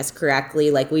perceiving us correctly.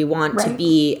 Like, we want to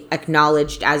be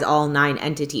acknowledged as all 9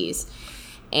 entities.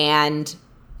 And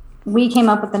we came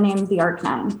up with the name the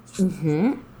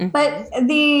Arc-9. But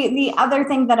the other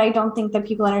thing that I don't think that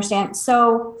people understand,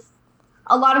 so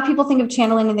a lot of people think of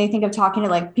channeling and they think of talking to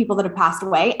like people that have passed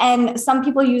away. And some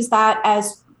people use that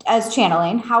as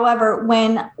channeling. However,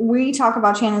 when we talk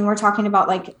about channeling, we're talking about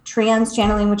like trance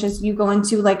channeling, which is you go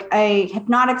into like a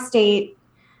hypnotic state.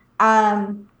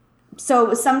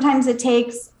 So sometimes it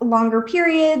takes longer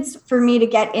periods for me to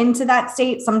get into that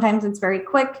state. Sometimes it's very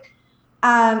quick.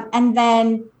 And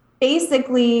then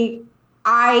basically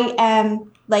I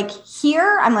am like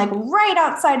here, I'm like right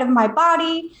outside of my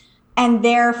body, and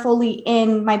they're fully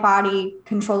in my body,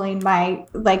 controlling my,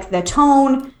 like the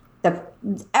tone,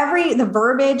 the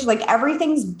verbiage, like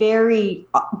everything's very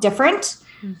different.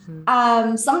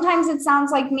 Sometimes it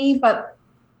sounds like me, but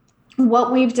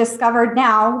what we've discovered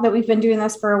now that we've been doing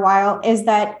this for a while is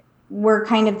that we're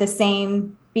kind of the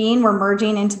same being. We're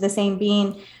merging into the same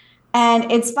being.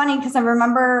 And it's funny because I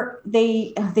remember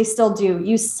they still do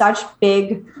use such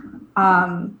big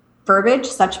verbiage,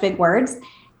 such big words.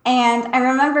 And I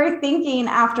remember thinking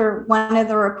after one of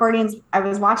the recordings I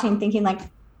was watching, thinking like,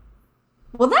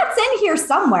 well, that's in here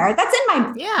somewhere. That's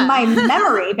in my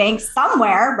memory bank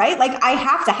somewhere, right? Like I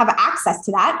have to have access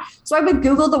to that. So I would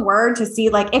Google the word to see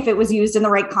like if it was used in the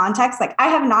right context. Like I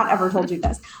have not ever told you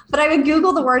this, but I would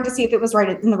Google the word to see if it was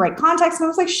right in the right context. And I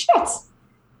was like, shit,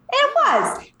 it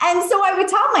was. And so I would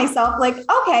tell myself like,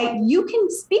 okay, you can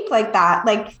speak like that.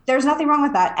 Like there's nothing wrong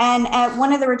with that. And at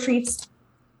one of the retreats,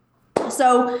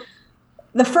 so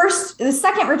the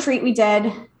second retreat we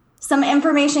did, some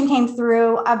information came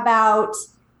through about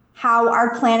how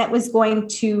our planet was going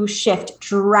to shift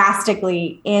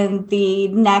drastically in the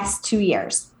next 2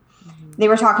 years. Mm-hmm. They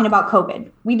were talking about COVID.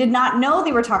 We did not know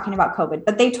they were talking about COVID,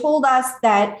 but they told us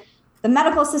that the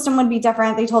medical system would be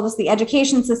different. They told us the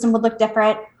education system would look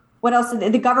different. What else?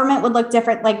 The government would look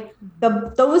different. Like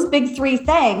those big three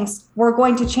things were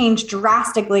going to change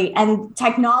drastically. And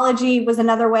technology was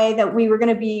another way that we were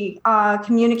going to be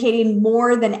communicating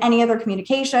more than any other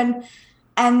communication.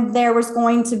 And there was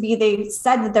going to be, they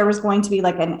said that there was going to be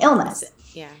like an illness.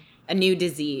 Yeah. A new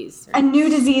disease. Right? A new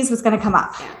disease was going to come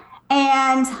up. Yeah.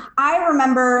 And I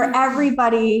remember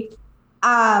everybody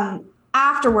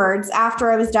afterwards,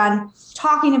 after I was done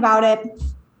talking about it,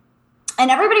 and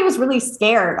everybody was really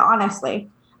scared, honestly.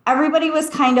 Everybody was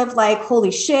kind of like, holy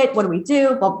shit, what do we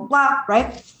do? Blah, blah, blah,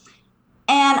 right?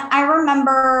 And I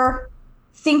remember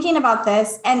thinking about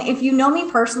this. And if you know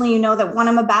me personally, you know that one,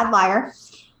 I'm a bad liar.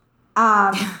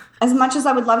 As much as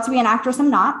I would love to be an actress, I'm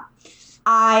not.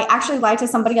 I actually lied to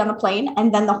somebody on the plane.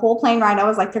 And then the whole plane ride, I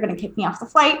was like, they're going to kick me off the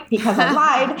flight because I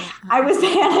lied. I was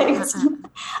panicked.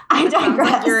 I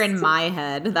digress. Like you're in my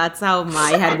head. That's how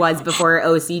my head was before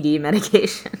OCD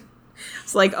medication.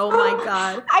 It's like, oh my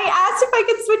God. I asked if I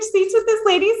could switch seats with this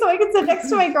lady so I could sit next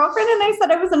to my girlfriend. And I said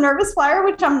I was a nervous flyer,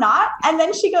 which I'm not. And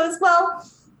then she goes, well,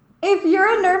 if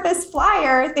you're a nervous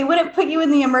flyer, they wouldn't put you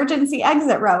in the emergency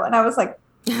exit row. And I was like,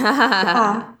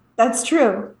 that's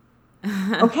true.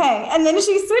 Okay. And then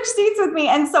she switched seats with me.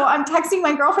 And so I'm texting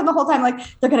my girlfriend the whole time,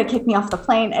 like, they're going to kick me off the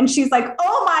plane. And she's like,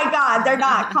 oh my God, they're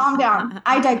not. Calm down.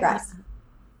 I digress.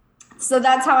 So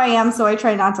that's how I am. So I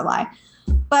try not to lie.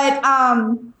 But,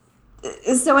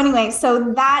 so anyway,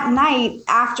 so that night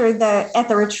at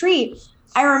the retreat,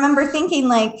 I remember thinking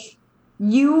like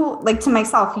to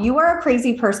myself, you are a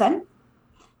crazy person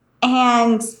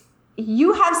and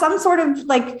you have some sort of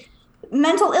like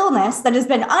mental illness that has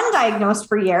been undiagnosed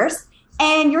for years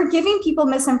and you're giving people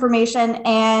misinformation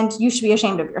and you should be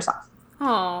ashamed of yourself.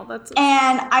 Oh, that's.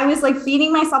 And I was like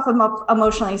beating myself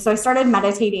emotionally. So I started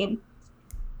meditating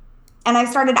and I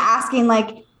started asking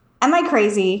like, am I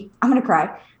crazy? I'm going to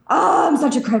cry. Oh, I'm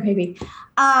such a crybaby.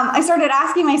 I started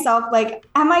asking myself, like,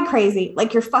 am I crazy?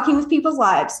 Like, you're fucking with people's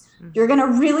lives. You're going to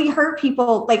really hurt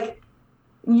people. Like,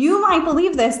 you might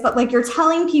believe this, but like, you're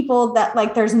telling people that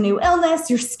like, there's a new illness.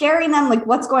 You're scaring them. Like,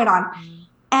 what's going on?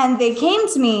 And they came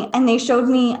to me and they showed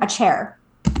me a chair.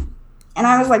 And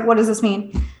I was like, what does this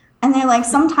mean? And they're like,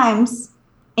 sometimes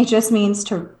it just means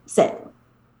to sit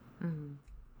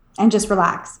and just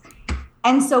relax.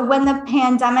 And so when the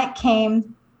pandemic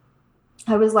came,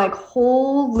 I was like,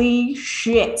 holy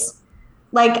shit.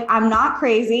 Like, I'm not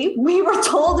crazy. We were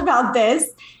told about this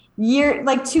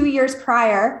 2 years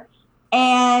prior.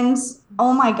 And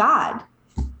oh my God.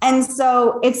 And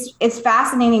so it's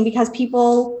fascinating because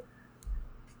people,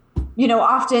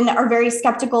 often are very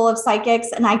skeptical of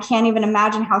psychics. And I can't even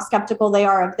imagine how skeptical they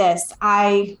are of this.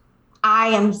 I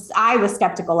was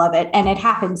skeptical of it and it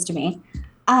happens to me.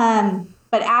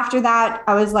 But after that,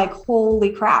 I was like, holy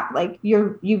crap. Like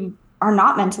you are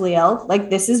not mentally ill. Like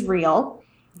this is real.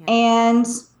 Yeah. And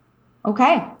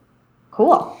okay,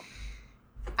 cool.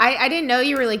 I didn't know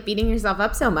you were like beating yourself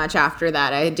up so much after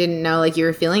that. I didn't know like you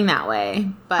were feeling that way.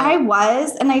 But I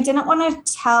was, and I didn't want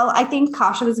to tell. I think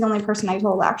Kasha was the only person I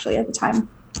told actually at the time.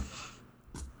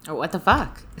 Oh, what the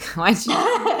fuck? Why'd you?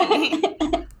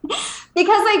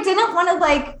 Because I didn't want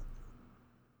to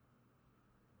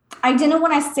I didn't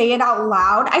want to say it out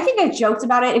loud. I think I joked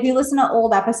about it. If you listen to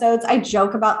old episodes, I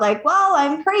joke about like, well,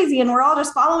 I'm crazy and we're all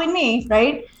just following me.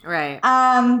 Right. Right.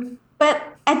 But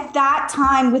at that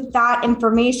time with that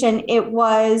information, it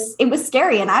was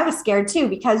scary. And I was scared too,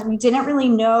 because we didn't really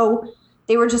know.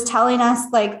 They were just telling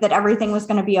us like that everything was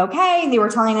going to be okay. They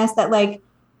were telling us that like,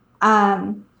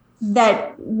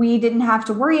 that we didn't have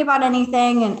to worry about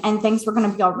anything and things were going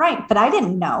to be all right. But I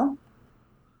didn't know.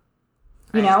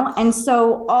 And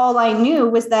so all I knew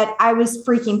was that I was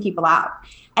freaking people out.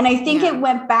 And I think it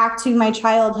went back to my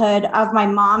childhood of my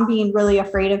mom being really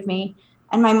afraid of me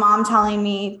and my mom telling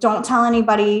me, don't tell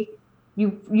anybody,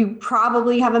 you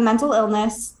probably have a mental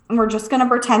illness and we're just going to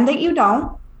pretend that you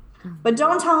don't. but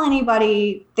don't tell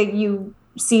anybody that you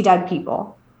see dead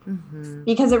people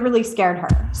because it really scared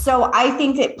her. So I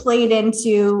think it played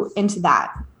into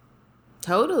that.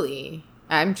 Totally.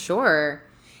 I'm sure.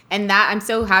 And that I'm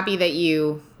so happy that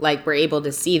you like were able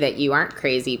to see that you aren't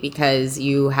crazy, because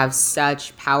you have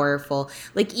such powerful,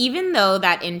 like, even though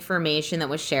that information that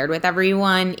was shared with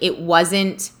everyone, it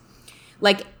wasn't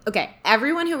like, okay,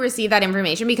 everyone who received that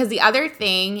information, because the other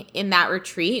thing in that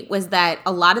retreat was that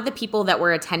a lot of the people that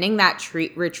were attending that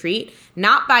retreat,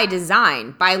 not by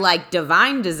design, by like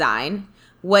divine design,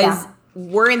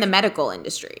 were in the medical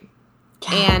industry.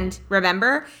 And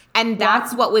remember? And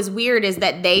that's what was weird, is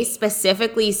that they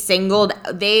specifically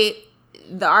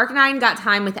the Arc-9 got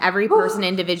time with every person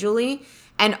individually,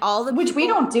 and all the which we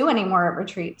don't do anymore at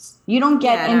retreats. You don't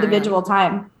get individual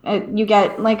time. You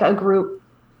get like a group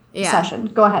session.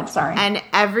 Go ahead. Sorry. And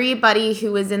everybody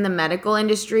who was in the medical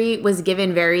industry was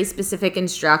given very specific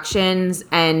instructions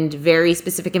and very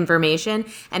specific information.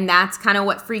 And that's kind of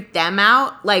what freaked them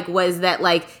out. Like, was that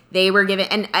like they were given,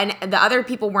 and the other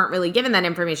people weren't really given that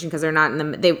information because they're not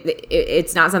in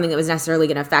it's not something that was necessarily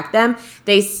going to affect them.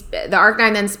 The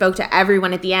Arc-9 then spoke to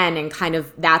everyone at the end, and kind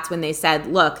of that's when they said,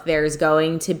 look, there's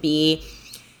going to be,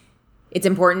 it's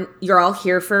important. You're all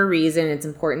here for a reason. It's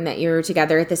important that you're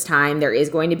together at this time. There is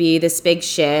going to be this big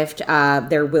shift.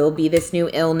 There will be this new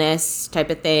illness type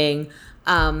of thing.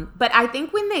 But I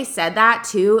think when they said that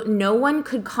too, no one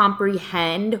could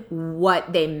comprehend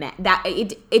what they meant. That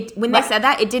when they said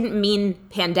that, it didn't mean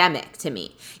pandemic to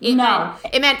me. It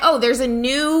meant, oh, there's a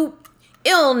new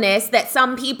illness that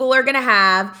some people are going to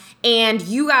have, and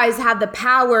you guys have the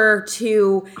power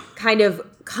to kind of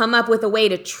come up with a way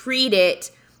to treat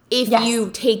it if you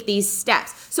take these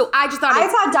steps. So I just thought... I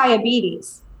thought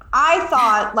diabetes. I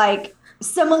thought like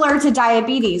similar to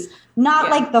diabetes, not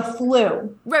like the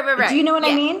flu. Right. Do you know what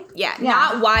I mean? Yeah,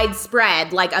 not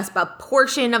widespread, like a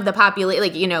portion of the population.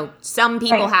 Like, you know, some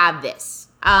people have this.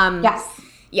 Yes.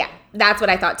 Yeah, that's what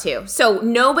I thought too. So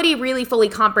nobody really fully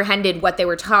comprehended what they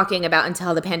were talking about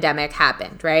until the pandemic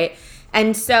happened, right?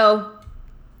 And so,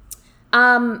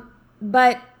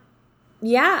 but...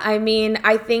 yeah, I mean,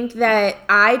 I think that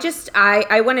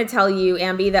I want to tell you,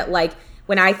 Ambi, that like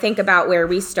when I think about where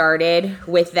we started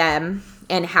with them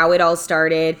and how it all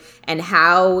started and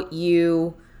how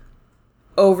you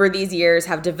over these years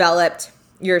have developed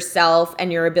yourself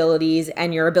and your abilities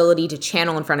and your ability to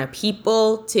channel in front of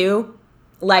people too.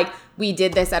 Like, we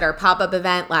did this at our pop-up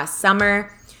event last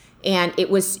summer, and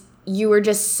you were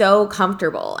just so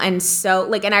comfortable and so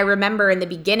like, and I remember in the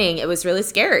beginning, it was really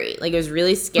scary. Like, it was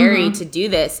really scary to do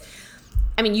this.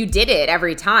 I mean, you did it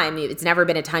every time. It's never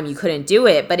been a time you couldn't do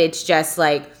it, but it's just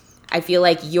like, I feel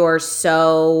like you're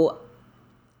so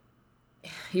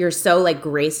like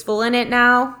graceful in it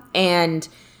now. And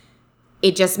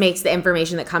it just makes the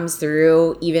information that comes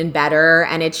through even better.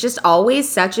 And it's just always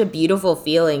such a beautiful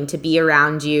feeling to be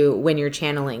around you when you're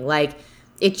channeling. Like,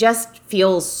 it just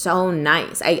feels so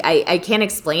nice. I can't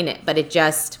explain it, but it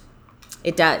does.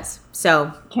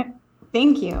 So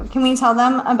thank you. Can we tell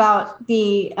them about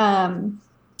the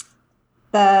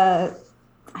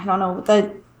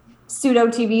pseudo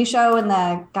TV show and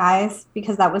the guys,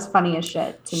 because that was funny as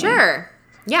shit to me. Sure.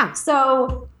 Yeah.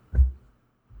 So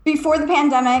before the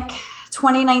pandemic,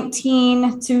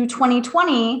 2019 to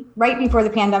 2020, right before the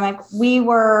pandemic, they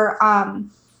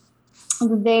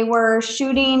were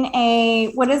shooting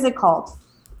what is it called?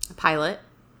 A pilot.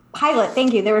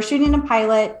 Thank you. They were shooting a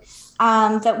pilot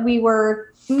that we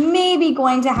were maybe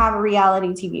going to have a reality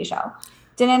TV show.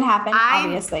 Didn't happen,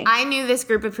 obviously. I knew this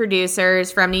group of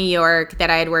producers from New York that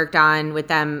I had worked on with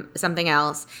them, something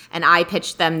else, and I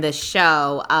pitched them the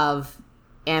show of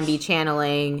Ambi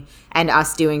channeling and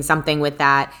us doing something with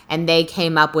that, and they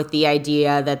came up with the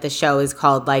idea that the show is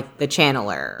called like The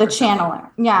Channeler. The Channeler.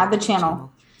 Yeah, The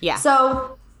Channel. Yeah.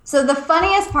 So the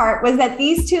funniest part was that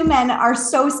these two men are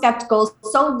so skeptical,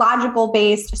 so logical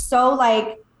based, so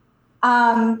like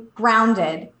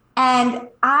grounded. And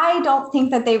I don't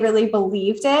think that they really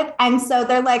believed it. And so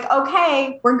they're like,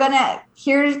 okay, we're gonna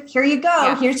here you go.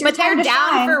 Yeah. Here's your time to shine. But they're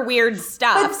down for weird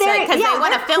stuff because they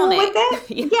want to film cool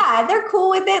it. Yeah, they're cool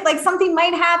with it. Like, something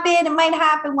might happen, it might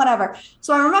happen, whatever.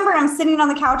 So I remember I'm sitting on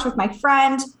the couch with my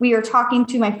friend. We were talking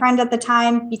to my friend at the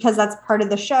time because that's part of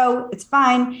the show. It's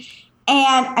fine.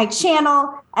 And I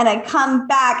channel and I come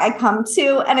back, I come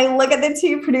to, and I look at the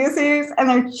two producers and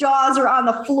their jaws are on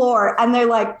the floor and they're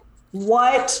like,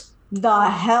 what the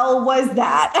hell was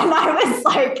that? And I was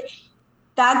like,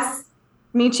 that's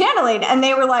me channeling. And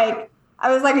they were like,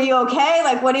 I was like, are you okay?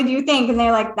 Like, what did you think? And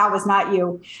they're like, that was not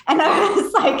you. And I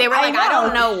was like, they were like, I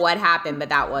don't know what happened, but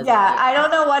that wasn't you. I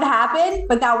don't know what happened,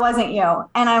 but that wasn't you.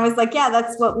 And I was like, yeah,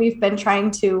 that's what we've been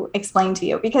trying to explain to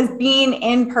you, because being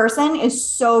in person is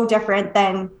so different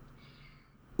than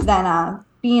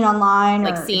being online,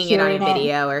 like or seeing it on a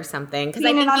video or something. Because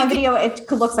seeing it on a video,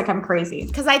 it looks like I'm crazy.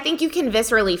 Because I think you can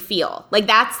viscerally feel, like,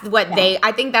 that's what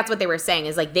I think that's what they were saying,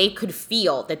 is like they could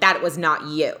feel that was not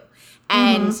you.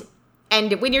 And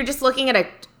and when you're just looking at a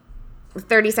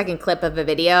 30-second clip of a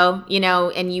video, you know,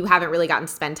 and you haven't really gotten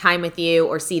to spend time with you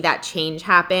or see that change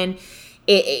happen,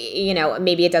 you know,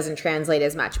 maybe it doesn't translate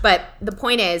as much. But the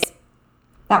point is,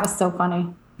 that was so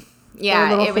funny. Yeah,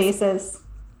 their little faces.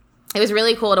 It was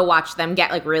really cool to watch them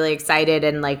get like really excited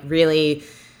and like really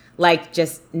like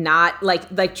just not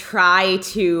like try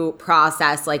to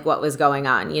process like what was going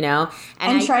on, you know,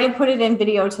 and try to put it in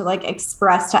video to like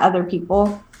express to other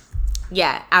people.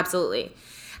 Yeah, absolutely.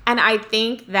 And I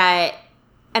think that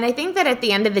at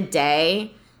the end of the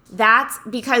day, that's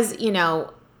because, you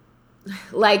know,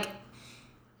 like,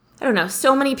 I don't know,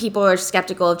 so many people are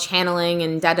skeptical of channeling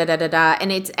and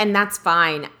and that's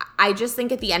fine. I just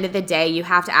think at the end of the day, you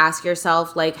have to ask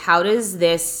yourself, like, how does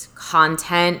this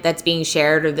content that's being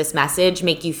shared or this message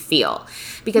make you feel?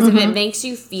 Because if it makes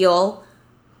you feel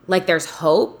like there's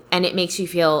hope, and it makes you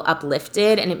feel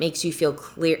uplifted, and it makes you feel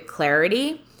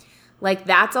clarity, like,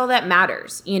 that's all that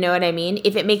matters. You know what I mean?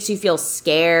 If it makes you feel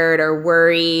scared or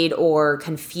worried or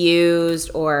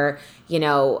confused or, you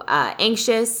know,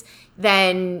 anxious,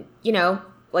 then, you know,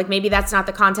 like, maybe that's not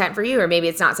the content for you, or maybe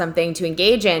it's not something to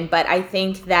engage in. But I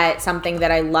think that something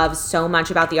that I love so much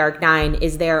about the Arc-9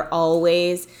 is they are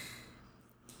always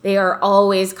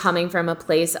coming from a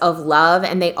place of love,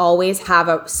 and they always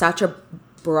have such a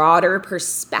broader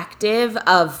perspective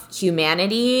of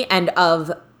humanity and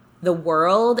of the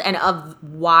world and of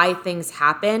why things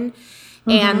happen.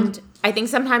 And I think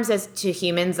sometimes as to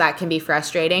humans that can be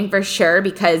frustrating, for sure,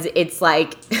 because it's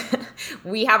like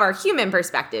we have our human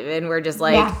perspective and we're just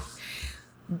like,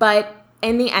 but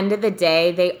in the end of the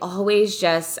day, they always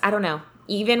just, I don't know,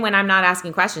 even when I'm not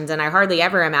asking questions, and I hardly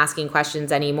ever am asking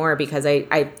questions anymore because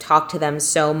I talk to them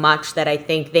so much that I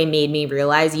think they made me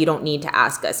realize you don't need to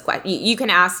ask us questions. You can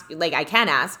ask, like, I can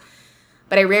ask,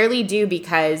 but I rarely do,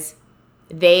 because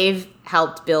they've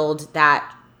helped build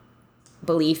that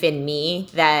belief in me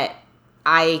that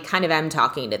I kind of am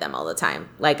talking to them all the time.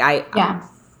 Like, I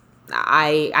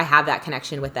have that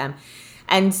connection with them.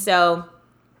 And so,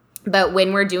 but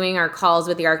when we're doing our calls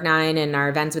with the Arc-9 and our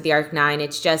events with the Arc-9,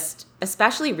 it's just,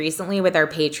 especially recently with our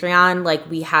Patreon, like,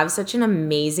 we have such an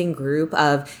amazing group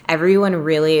of everyone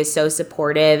really is so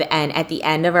supportive. And at the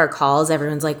end of our calls,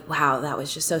 everyone's like, wow, that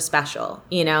was just so special.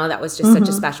 You know, that was just such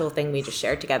a special thing we just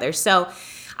shared together. So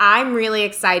I'm really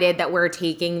excited that we're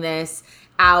taking this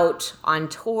out on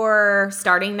tour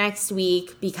starting next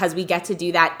week, because we get to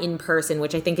do that in person,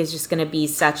 which I think is just going to be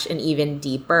such an even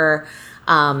deeper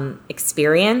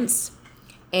experience.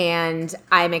 And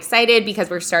I'm excited because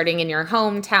we're starting in your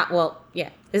hometown. Well, yeah.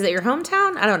 Is it your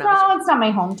hometown? I don't know. No, it's not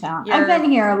my hometown. I've been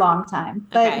here a long time.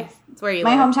 But it's where you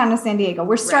my live. hometown is San Diego.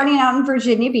 We're starting out in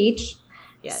Virginia Beach.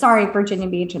 Yes. Sorry, Virginia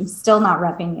Beach. I'm still not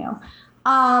repping you.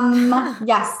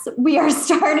 Yes, we are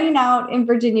starting out in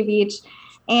Virginia Beach,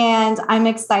 and I'm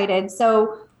excited.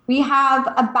 So we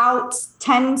have about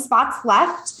 10 spots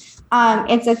left.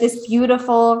 It's at this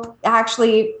beautiful,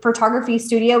 actually, photography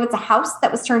studio. It's a house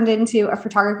that was turned into a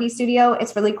photography studio.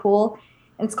 It's really cool.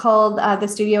 It's called the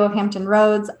Studio of Hampton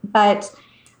Roads, but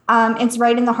it's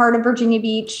right in the heart of Virginia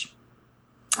Beach.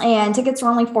 And tickets are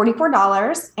only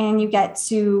 $44, and you get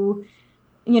to,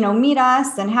 you know, meet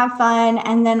us and have fun,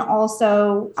 and then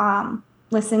also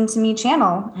listen to me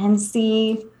channel and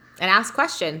see. And ask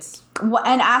questions.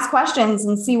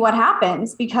 And see what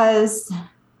happens, because,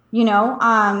 you know,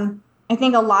 I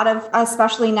think a lot of,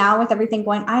 especially now with everything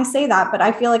going, I say that, but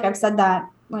I feel like I've said that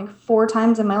like 4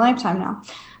 times in my lifetime now,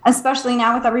 especially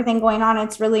now with everything going on.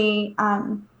 It's really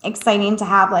exciting to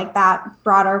have like that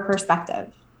broader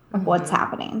perspective of what's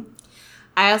happening.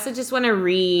 I also just want to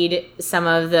read some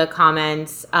of the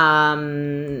comments.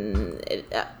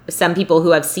 Some people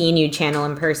who have seen you channel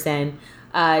in person.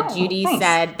 Judy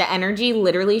said, the energy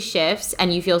literally shifts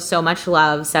and you feel so much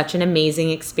love. Such an amazing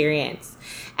experience.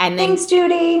 And then, thanks,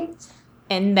 Judy.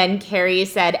 And then Carrie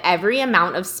said, every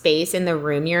amount of space in the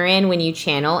room you're in when you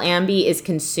channel, Ambi, is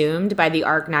consumed by the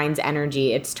Arc-9's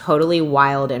energy. It's totally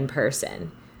wild in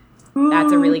person.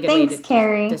 That's a really good way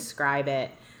to describe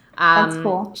it. That's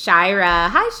cool. Shira,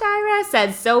 hi Shira,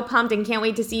 says, so pumped and can't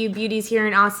wait to see you beauties here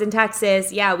in Austin,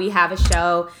 Texas. Yeah, we have a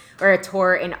show or a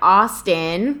tour in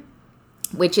Austin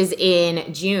which is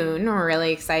in June. We're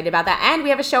really excited about that. And we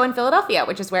have a show in Philadelphia,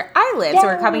 which is where I live. Yay. So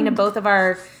we're coming to both of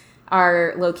our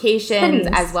locations,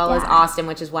 as well as Austin,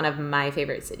 which is one of my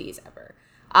favorite cities ever.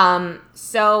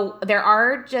 So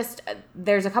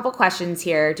there's a couple questions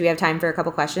here. Do we have time for a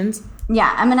couple questions?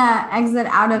 Yeah, I'm going to exit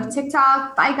out of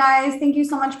TikTok. Bye, guys. Thank you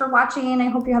so much for watching. I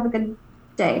hope you have a good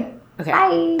day. Okay.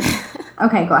 Bye.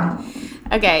 Okay, go ahead.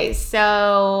 Okay,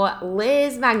 so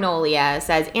Liz Magnolia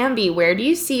says, Ambi, where do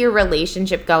you see your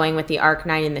relationship going with the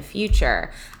Arc-9 in the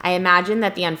future? I imagine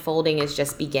that the unfolding is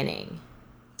just beginning.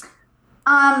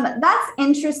 That's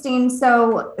interesting.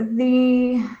 So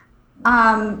the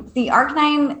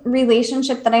Arc-9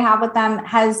 relationship that I have with them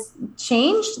has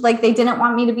changed. Like, they didn't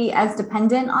want me to be as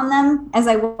dependent on them as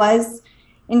I was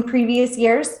in previous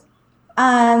years.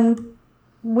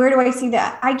 Where do I see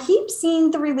that? I keep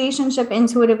seeing the relationship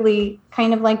intuitively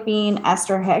kind of like being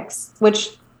Esther Hicks,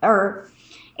 or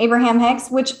Abraham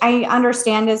Hicks, which I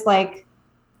understand is like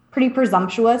pretty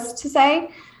presumptuous to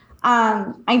say.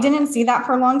 I didn't see that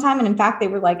for a long time. And in fact, they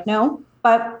were like, no,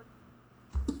 but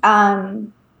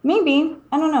maybe,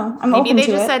 I don't know. I'm open to it. Maybe they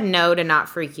just said no to not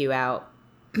freak you out.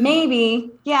 Maybe.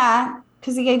 Yeah.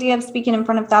 Because the idea of speaking in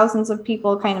front of thousands of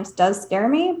people kind of does scare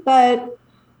me, but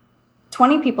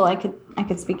 20 people I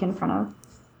could speak in front of.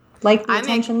 Like the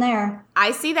attention there.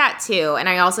 I see that too. And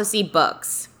I also see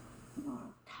books.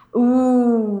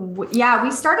 Ooh, yeah.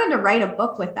 We started to write a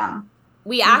book with them.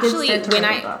 We actually,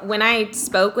 when I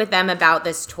spoke with them about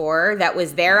this tour, that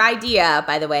was their idea,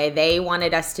 by the way. They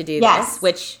wanted us to do this,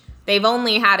 which they've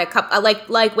only had a couple,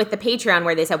 like with the Patreon,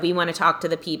 where they said, we want to talk to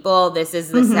the people. This is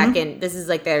the second, this is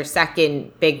like their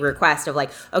second big request of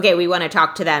like, okay, we want to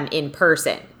talk to them in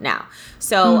person now.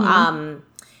 So,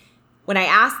 when I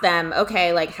asked them,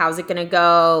 okay, like, how's it going to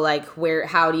go? Like,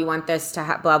 how do you want this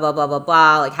to blah, blah, blah, blah,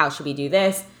 blah. Like, how should we do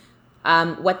this?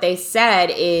 What they said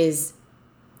is,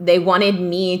 they wanted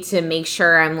me to make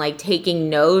sure I'm like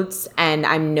taking notes and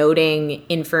I'm noting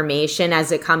information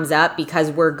as it comes up,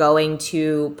 because we're going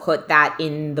to put that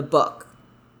in the book.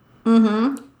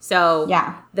 So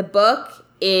the book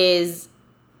is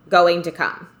going to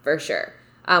come for sure.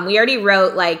 We already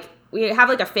wrote we have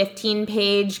like a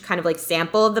 15-page kind of like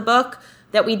sample of the book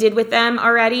that we did with them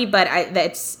already, but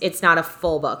it's not a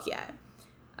full book yet.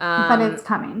 But it's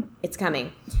coming. It's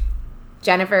coming.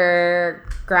 Jennifer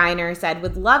Greiner said,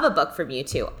 would love a book from you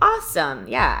two. Awesome.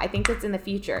 Yeah, I think it's in the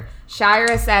future.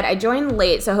 Shira said, I joined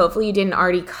late, so hopefully you didn't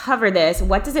already cover this.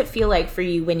 What does it feel like for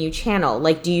you when you channel?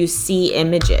 Like, do you see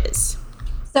images?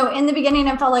 So in the beginning,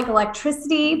 it felt like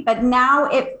electricity, but now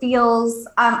it feels,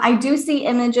 I do see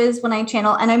images when I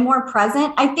channel and I'm more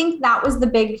present. I think that was the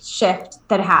big shift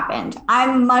that happened.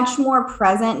 I'm much more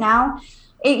present now.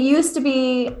 It used to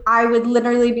be, I would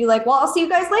literally be like, well, I'll see you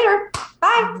guys later.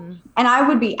 Bye. And I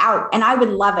would be out and I would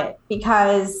love it,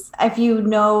 because if you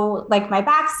know, like, my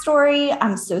backstory,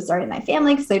 I'm so sorry to my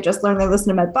family because I just learned they listen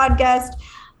to my podcast.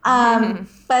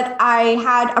 But I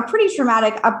had a pretty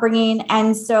traumatic upbringing.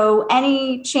 And so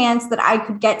any chance that I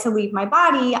could get to leave my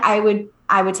body, I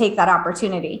would take that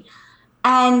opportunity.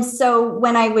 And so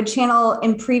when I would channel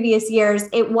in previous years,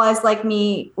 it was like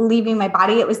me leaving my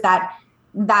body. It was that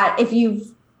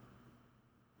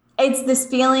it's this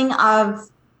feeling of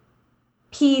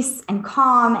peace and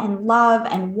calm and love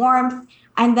and warmth.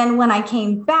 And then when I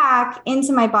came back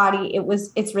into my body,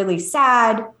 it's really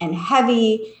sad and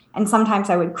heavy. And sometimes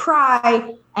I would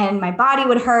cry and my body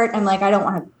would hurt. I'm like, I don't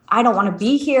want to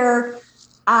be here.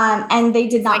 And they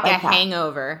did not like a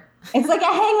hangover. It's like a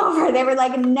hangover. They were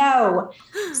like, no.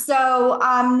 So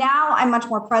now I'm much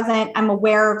more present. I'm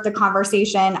aware of the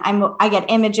conversation. I get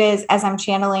images as I'm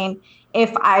channeling.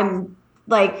 If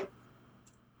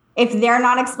they're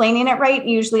not explaining it right,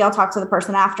 usually I'll talk to the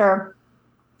person after,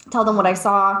 tell them what I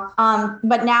saw.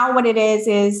 But now what it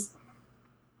is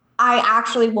I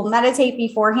actually will meditate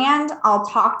beforehand. I'll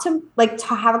talk to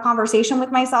have a conversation with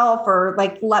myself, or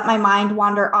like let my mind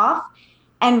wander off.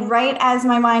 And right as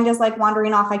my mind is like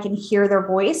wandering off, I can hear their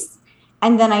voice.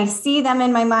 And then I see them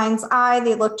in my mind's eye.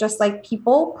 They look just like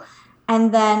people.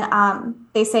 And then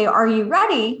they say, are you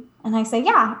ready? And I say,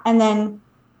 yeah. And then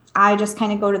I just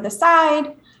kind of go to the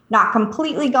side, not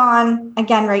completely gone,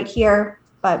 again, right here.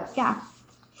 But yeah.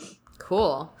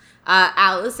 Cool.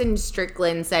 Allison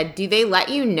Strickland said, do they let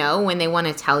you know when they want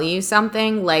to tell you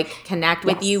something, like connect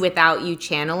with you without you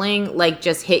channeling, like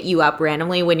just hit you up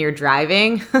randomly when you're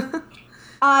driving?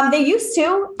 They used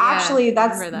to. Actually,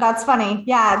 that's funny.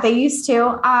 Yeah, they used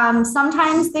to.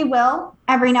 Sometimes they will,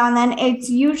 every now and then. It's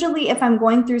usually if I'm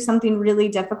going through something really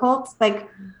difficult, like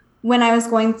when I was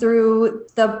going through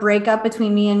the breakup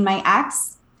between me and my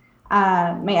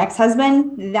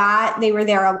ex-husband, that they were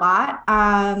there a lot.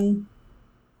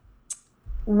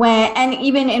 and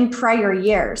even in prior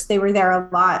years, they were there a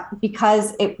lot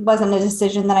because it wasn't a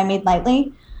decision that I made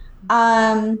lightly.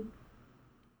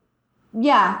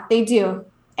 Yeah, they do.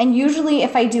 And usually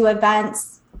if I do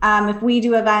events, if we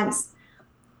do events,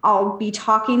 I'll be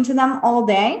talking to them all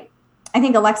day. I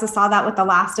think Alexa saw that with the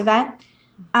last event.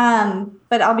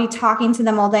 But I'll be talking to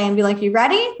them all day and be like, you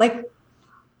ready? Like,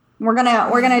 we're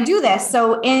gonna do this.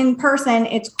 So in person,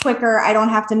 it's quicker. I don't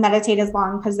have to meditate as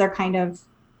long because they're kind of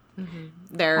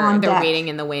they're waiting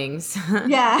in the wings.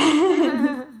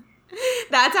 Yeah.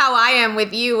 That's how I am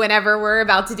with you whenever we're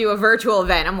about to do a virtual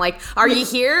event. I'm like, are you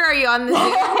here? Are you on the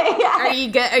Zoom? Yeah. Are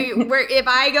you good? If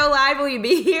I go live, will you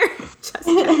be here?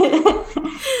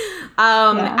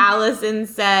 Allison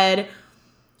said,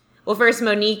 well, first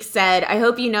Monique said, I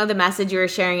hope you know the message you are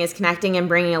sharing is connecting and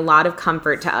bringing a lot of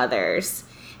comfort to others.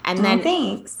 And then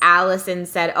thanks. Allison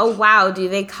said, oh, wow, do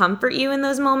they comfort you in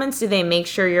those moments? Do they make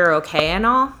sure you're okay and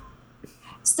all?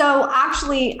 So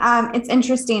actually, it's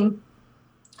interesting.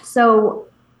 So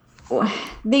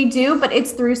they do, but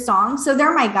it's through song. So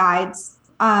they're my guides.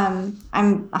 I'm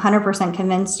 100%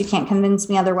 convinced. You can't convince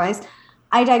me otherwise.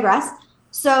 I digress.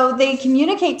 So they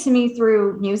communicate to me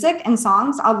through music and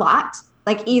songs a lot,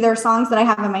 like either songs that I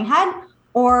have in my head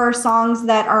or songs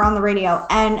that are on the radio.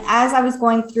 And as I was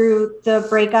going through the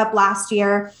breakup last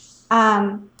year,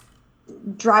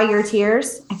 Dry Your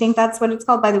Tears, I think that's what it's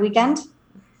called, by The Weeknd.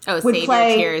 Oh, Save Your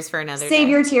Tears for Another Day. Save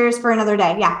Your Tears for Another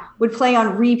Day, yeah. Would play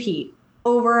on repeat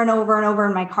over and over and over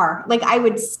in my car. Like I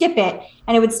would skip it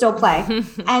and it would still play.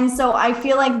 And so I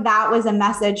feel like that was a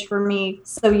message for me.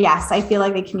 So yes, I feel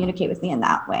like they communicate with me in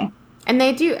that way. And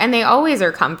they do. And they always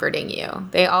are comforting you.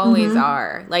 They always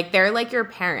are. Like, they're like your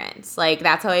parents. Like,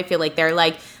 that's how I feel. Like, they're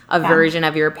like a version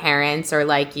of your parents or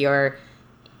like your,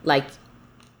 like,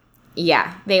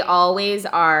 yeah. They always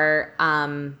are.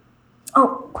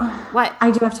 Oh. What?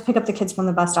 I do have to pick up the kids from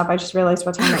the bus stop. I just realized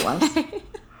what time it was.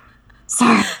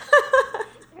 Sorry.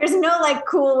 There's no, like,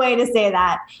 cool way to say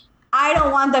that. I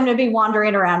don't want them to be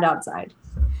wandering around outside.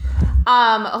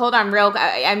 Hold on,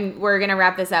 we're going to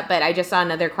wrap this up, but I just saw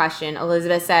another question.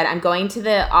 Elizabeth said, I'm going to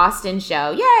the Austin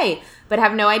show. Yay! But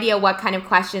have no idea what kind of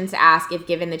questions to ask if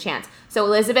given the chance. So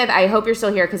Elizabeth, I hope you're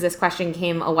still here because this question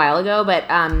came a while ago, but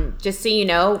just so you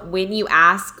know, when you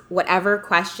ask whatever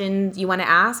questions you want to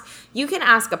ask, you can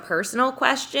ask a personal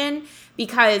question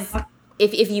because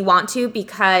if you want to,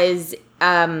 because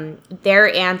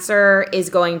their answer is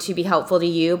going to be helpful to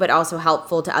you, but also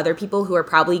helpful to other people who are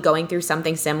probably going through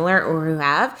something similar or who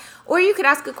have. Or you could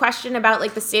ask a question about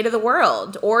like the state of the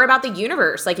world or about the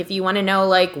universe. Like if you want to know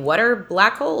like what are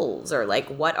black holes or like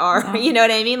what are, you know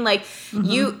what I mean? Like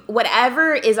you,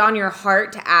 whatever is on your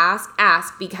heart to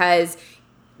ask because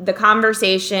the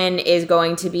conversation is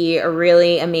going to be a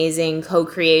really amazing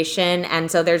co-creation.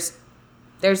 And so there's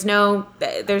no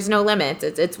limits.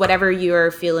 It's whatever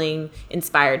you're feeling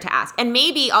inspired to ask. And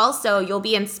maybe also you'll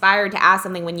be inspired to ask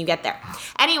something when you get there.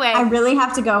 Anyway. I really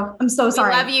have to go. I'm so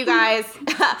sorry. We love you guys.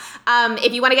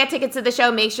 If you want to get tickets to the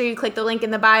show, make sure you click the link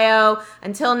in the bio.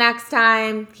 Until next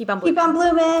time, keep on blooming. Keep on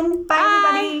blooming. Bye,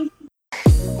 everybody.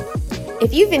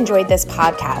 If you've enjoyed this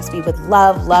podcast, we would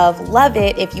love, love, love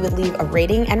it if you would leave a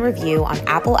rating and review on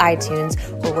Apple iTunes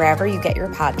or wherever you get your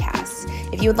podcasts.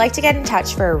 If you would like to get in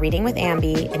touch for a reading with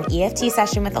Ambi, an EFT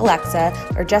session with Alexa,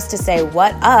 or just to say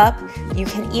what up, you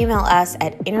can email us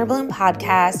at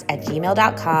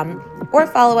innerbloom.podcast@gmail.com or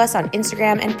follow us on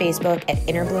Instagram and Facebook at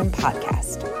Innerbloom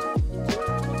Podcast.